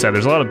 like we said,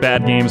 there's a lot of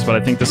bad games, but I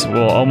think this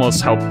will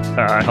almost help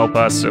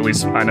us, at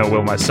least I know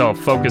will myself,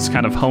 focus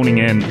kind of honing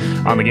in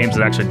on the games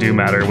that actually do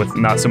matter with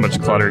not so much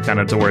clutter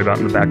kind of to worry about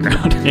in the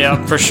background.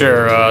 Yeah, for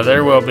sure.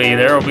 There will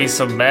be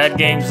some bad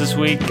games this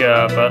week,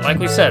 but like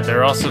we said,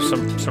 there are also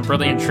some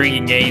really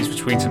intriguing games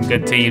between some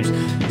good teams.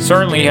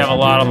 Certainly have a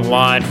lot on the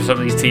line for some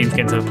of these teams to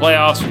get into the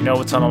playoffs. We know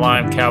what's on the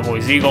line,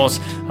 Cowboys, Eagles,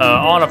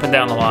 on up and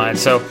down the line.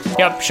 So,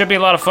 yeah, should be a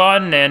lot of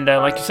fun. And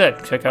like you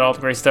said, check out all the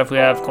great stuff we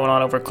have going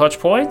on over at Clutch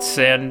Points.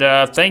 And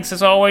thanks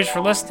as always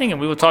for listening. And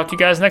we will talk to you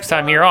guys next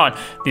time here on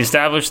the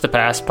Establish the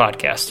Pass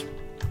podcast.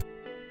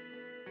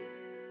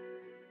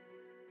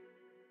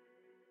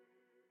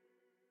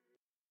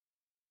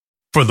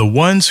 For the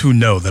ones who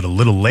know that a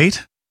little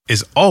late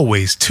is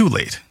always too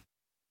late,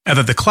 and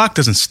that the clock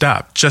doesn't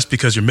stop just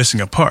because you're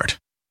missing a part,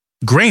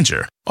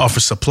 Grainger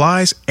offers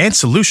supplies and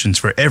solutions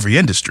for every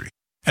industry.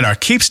 And our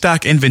Keep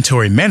Stock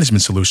inventory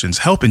management solutions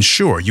help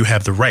ensure you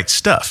have the right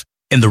stuff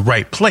in the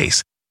right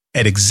place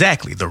at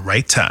exactly the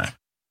right time.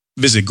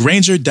 Visit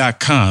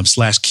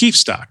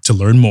Grainger.com/keepstock to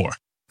learn more.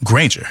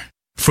 Grainger,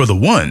 for the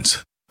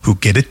ones who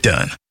get it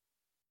done.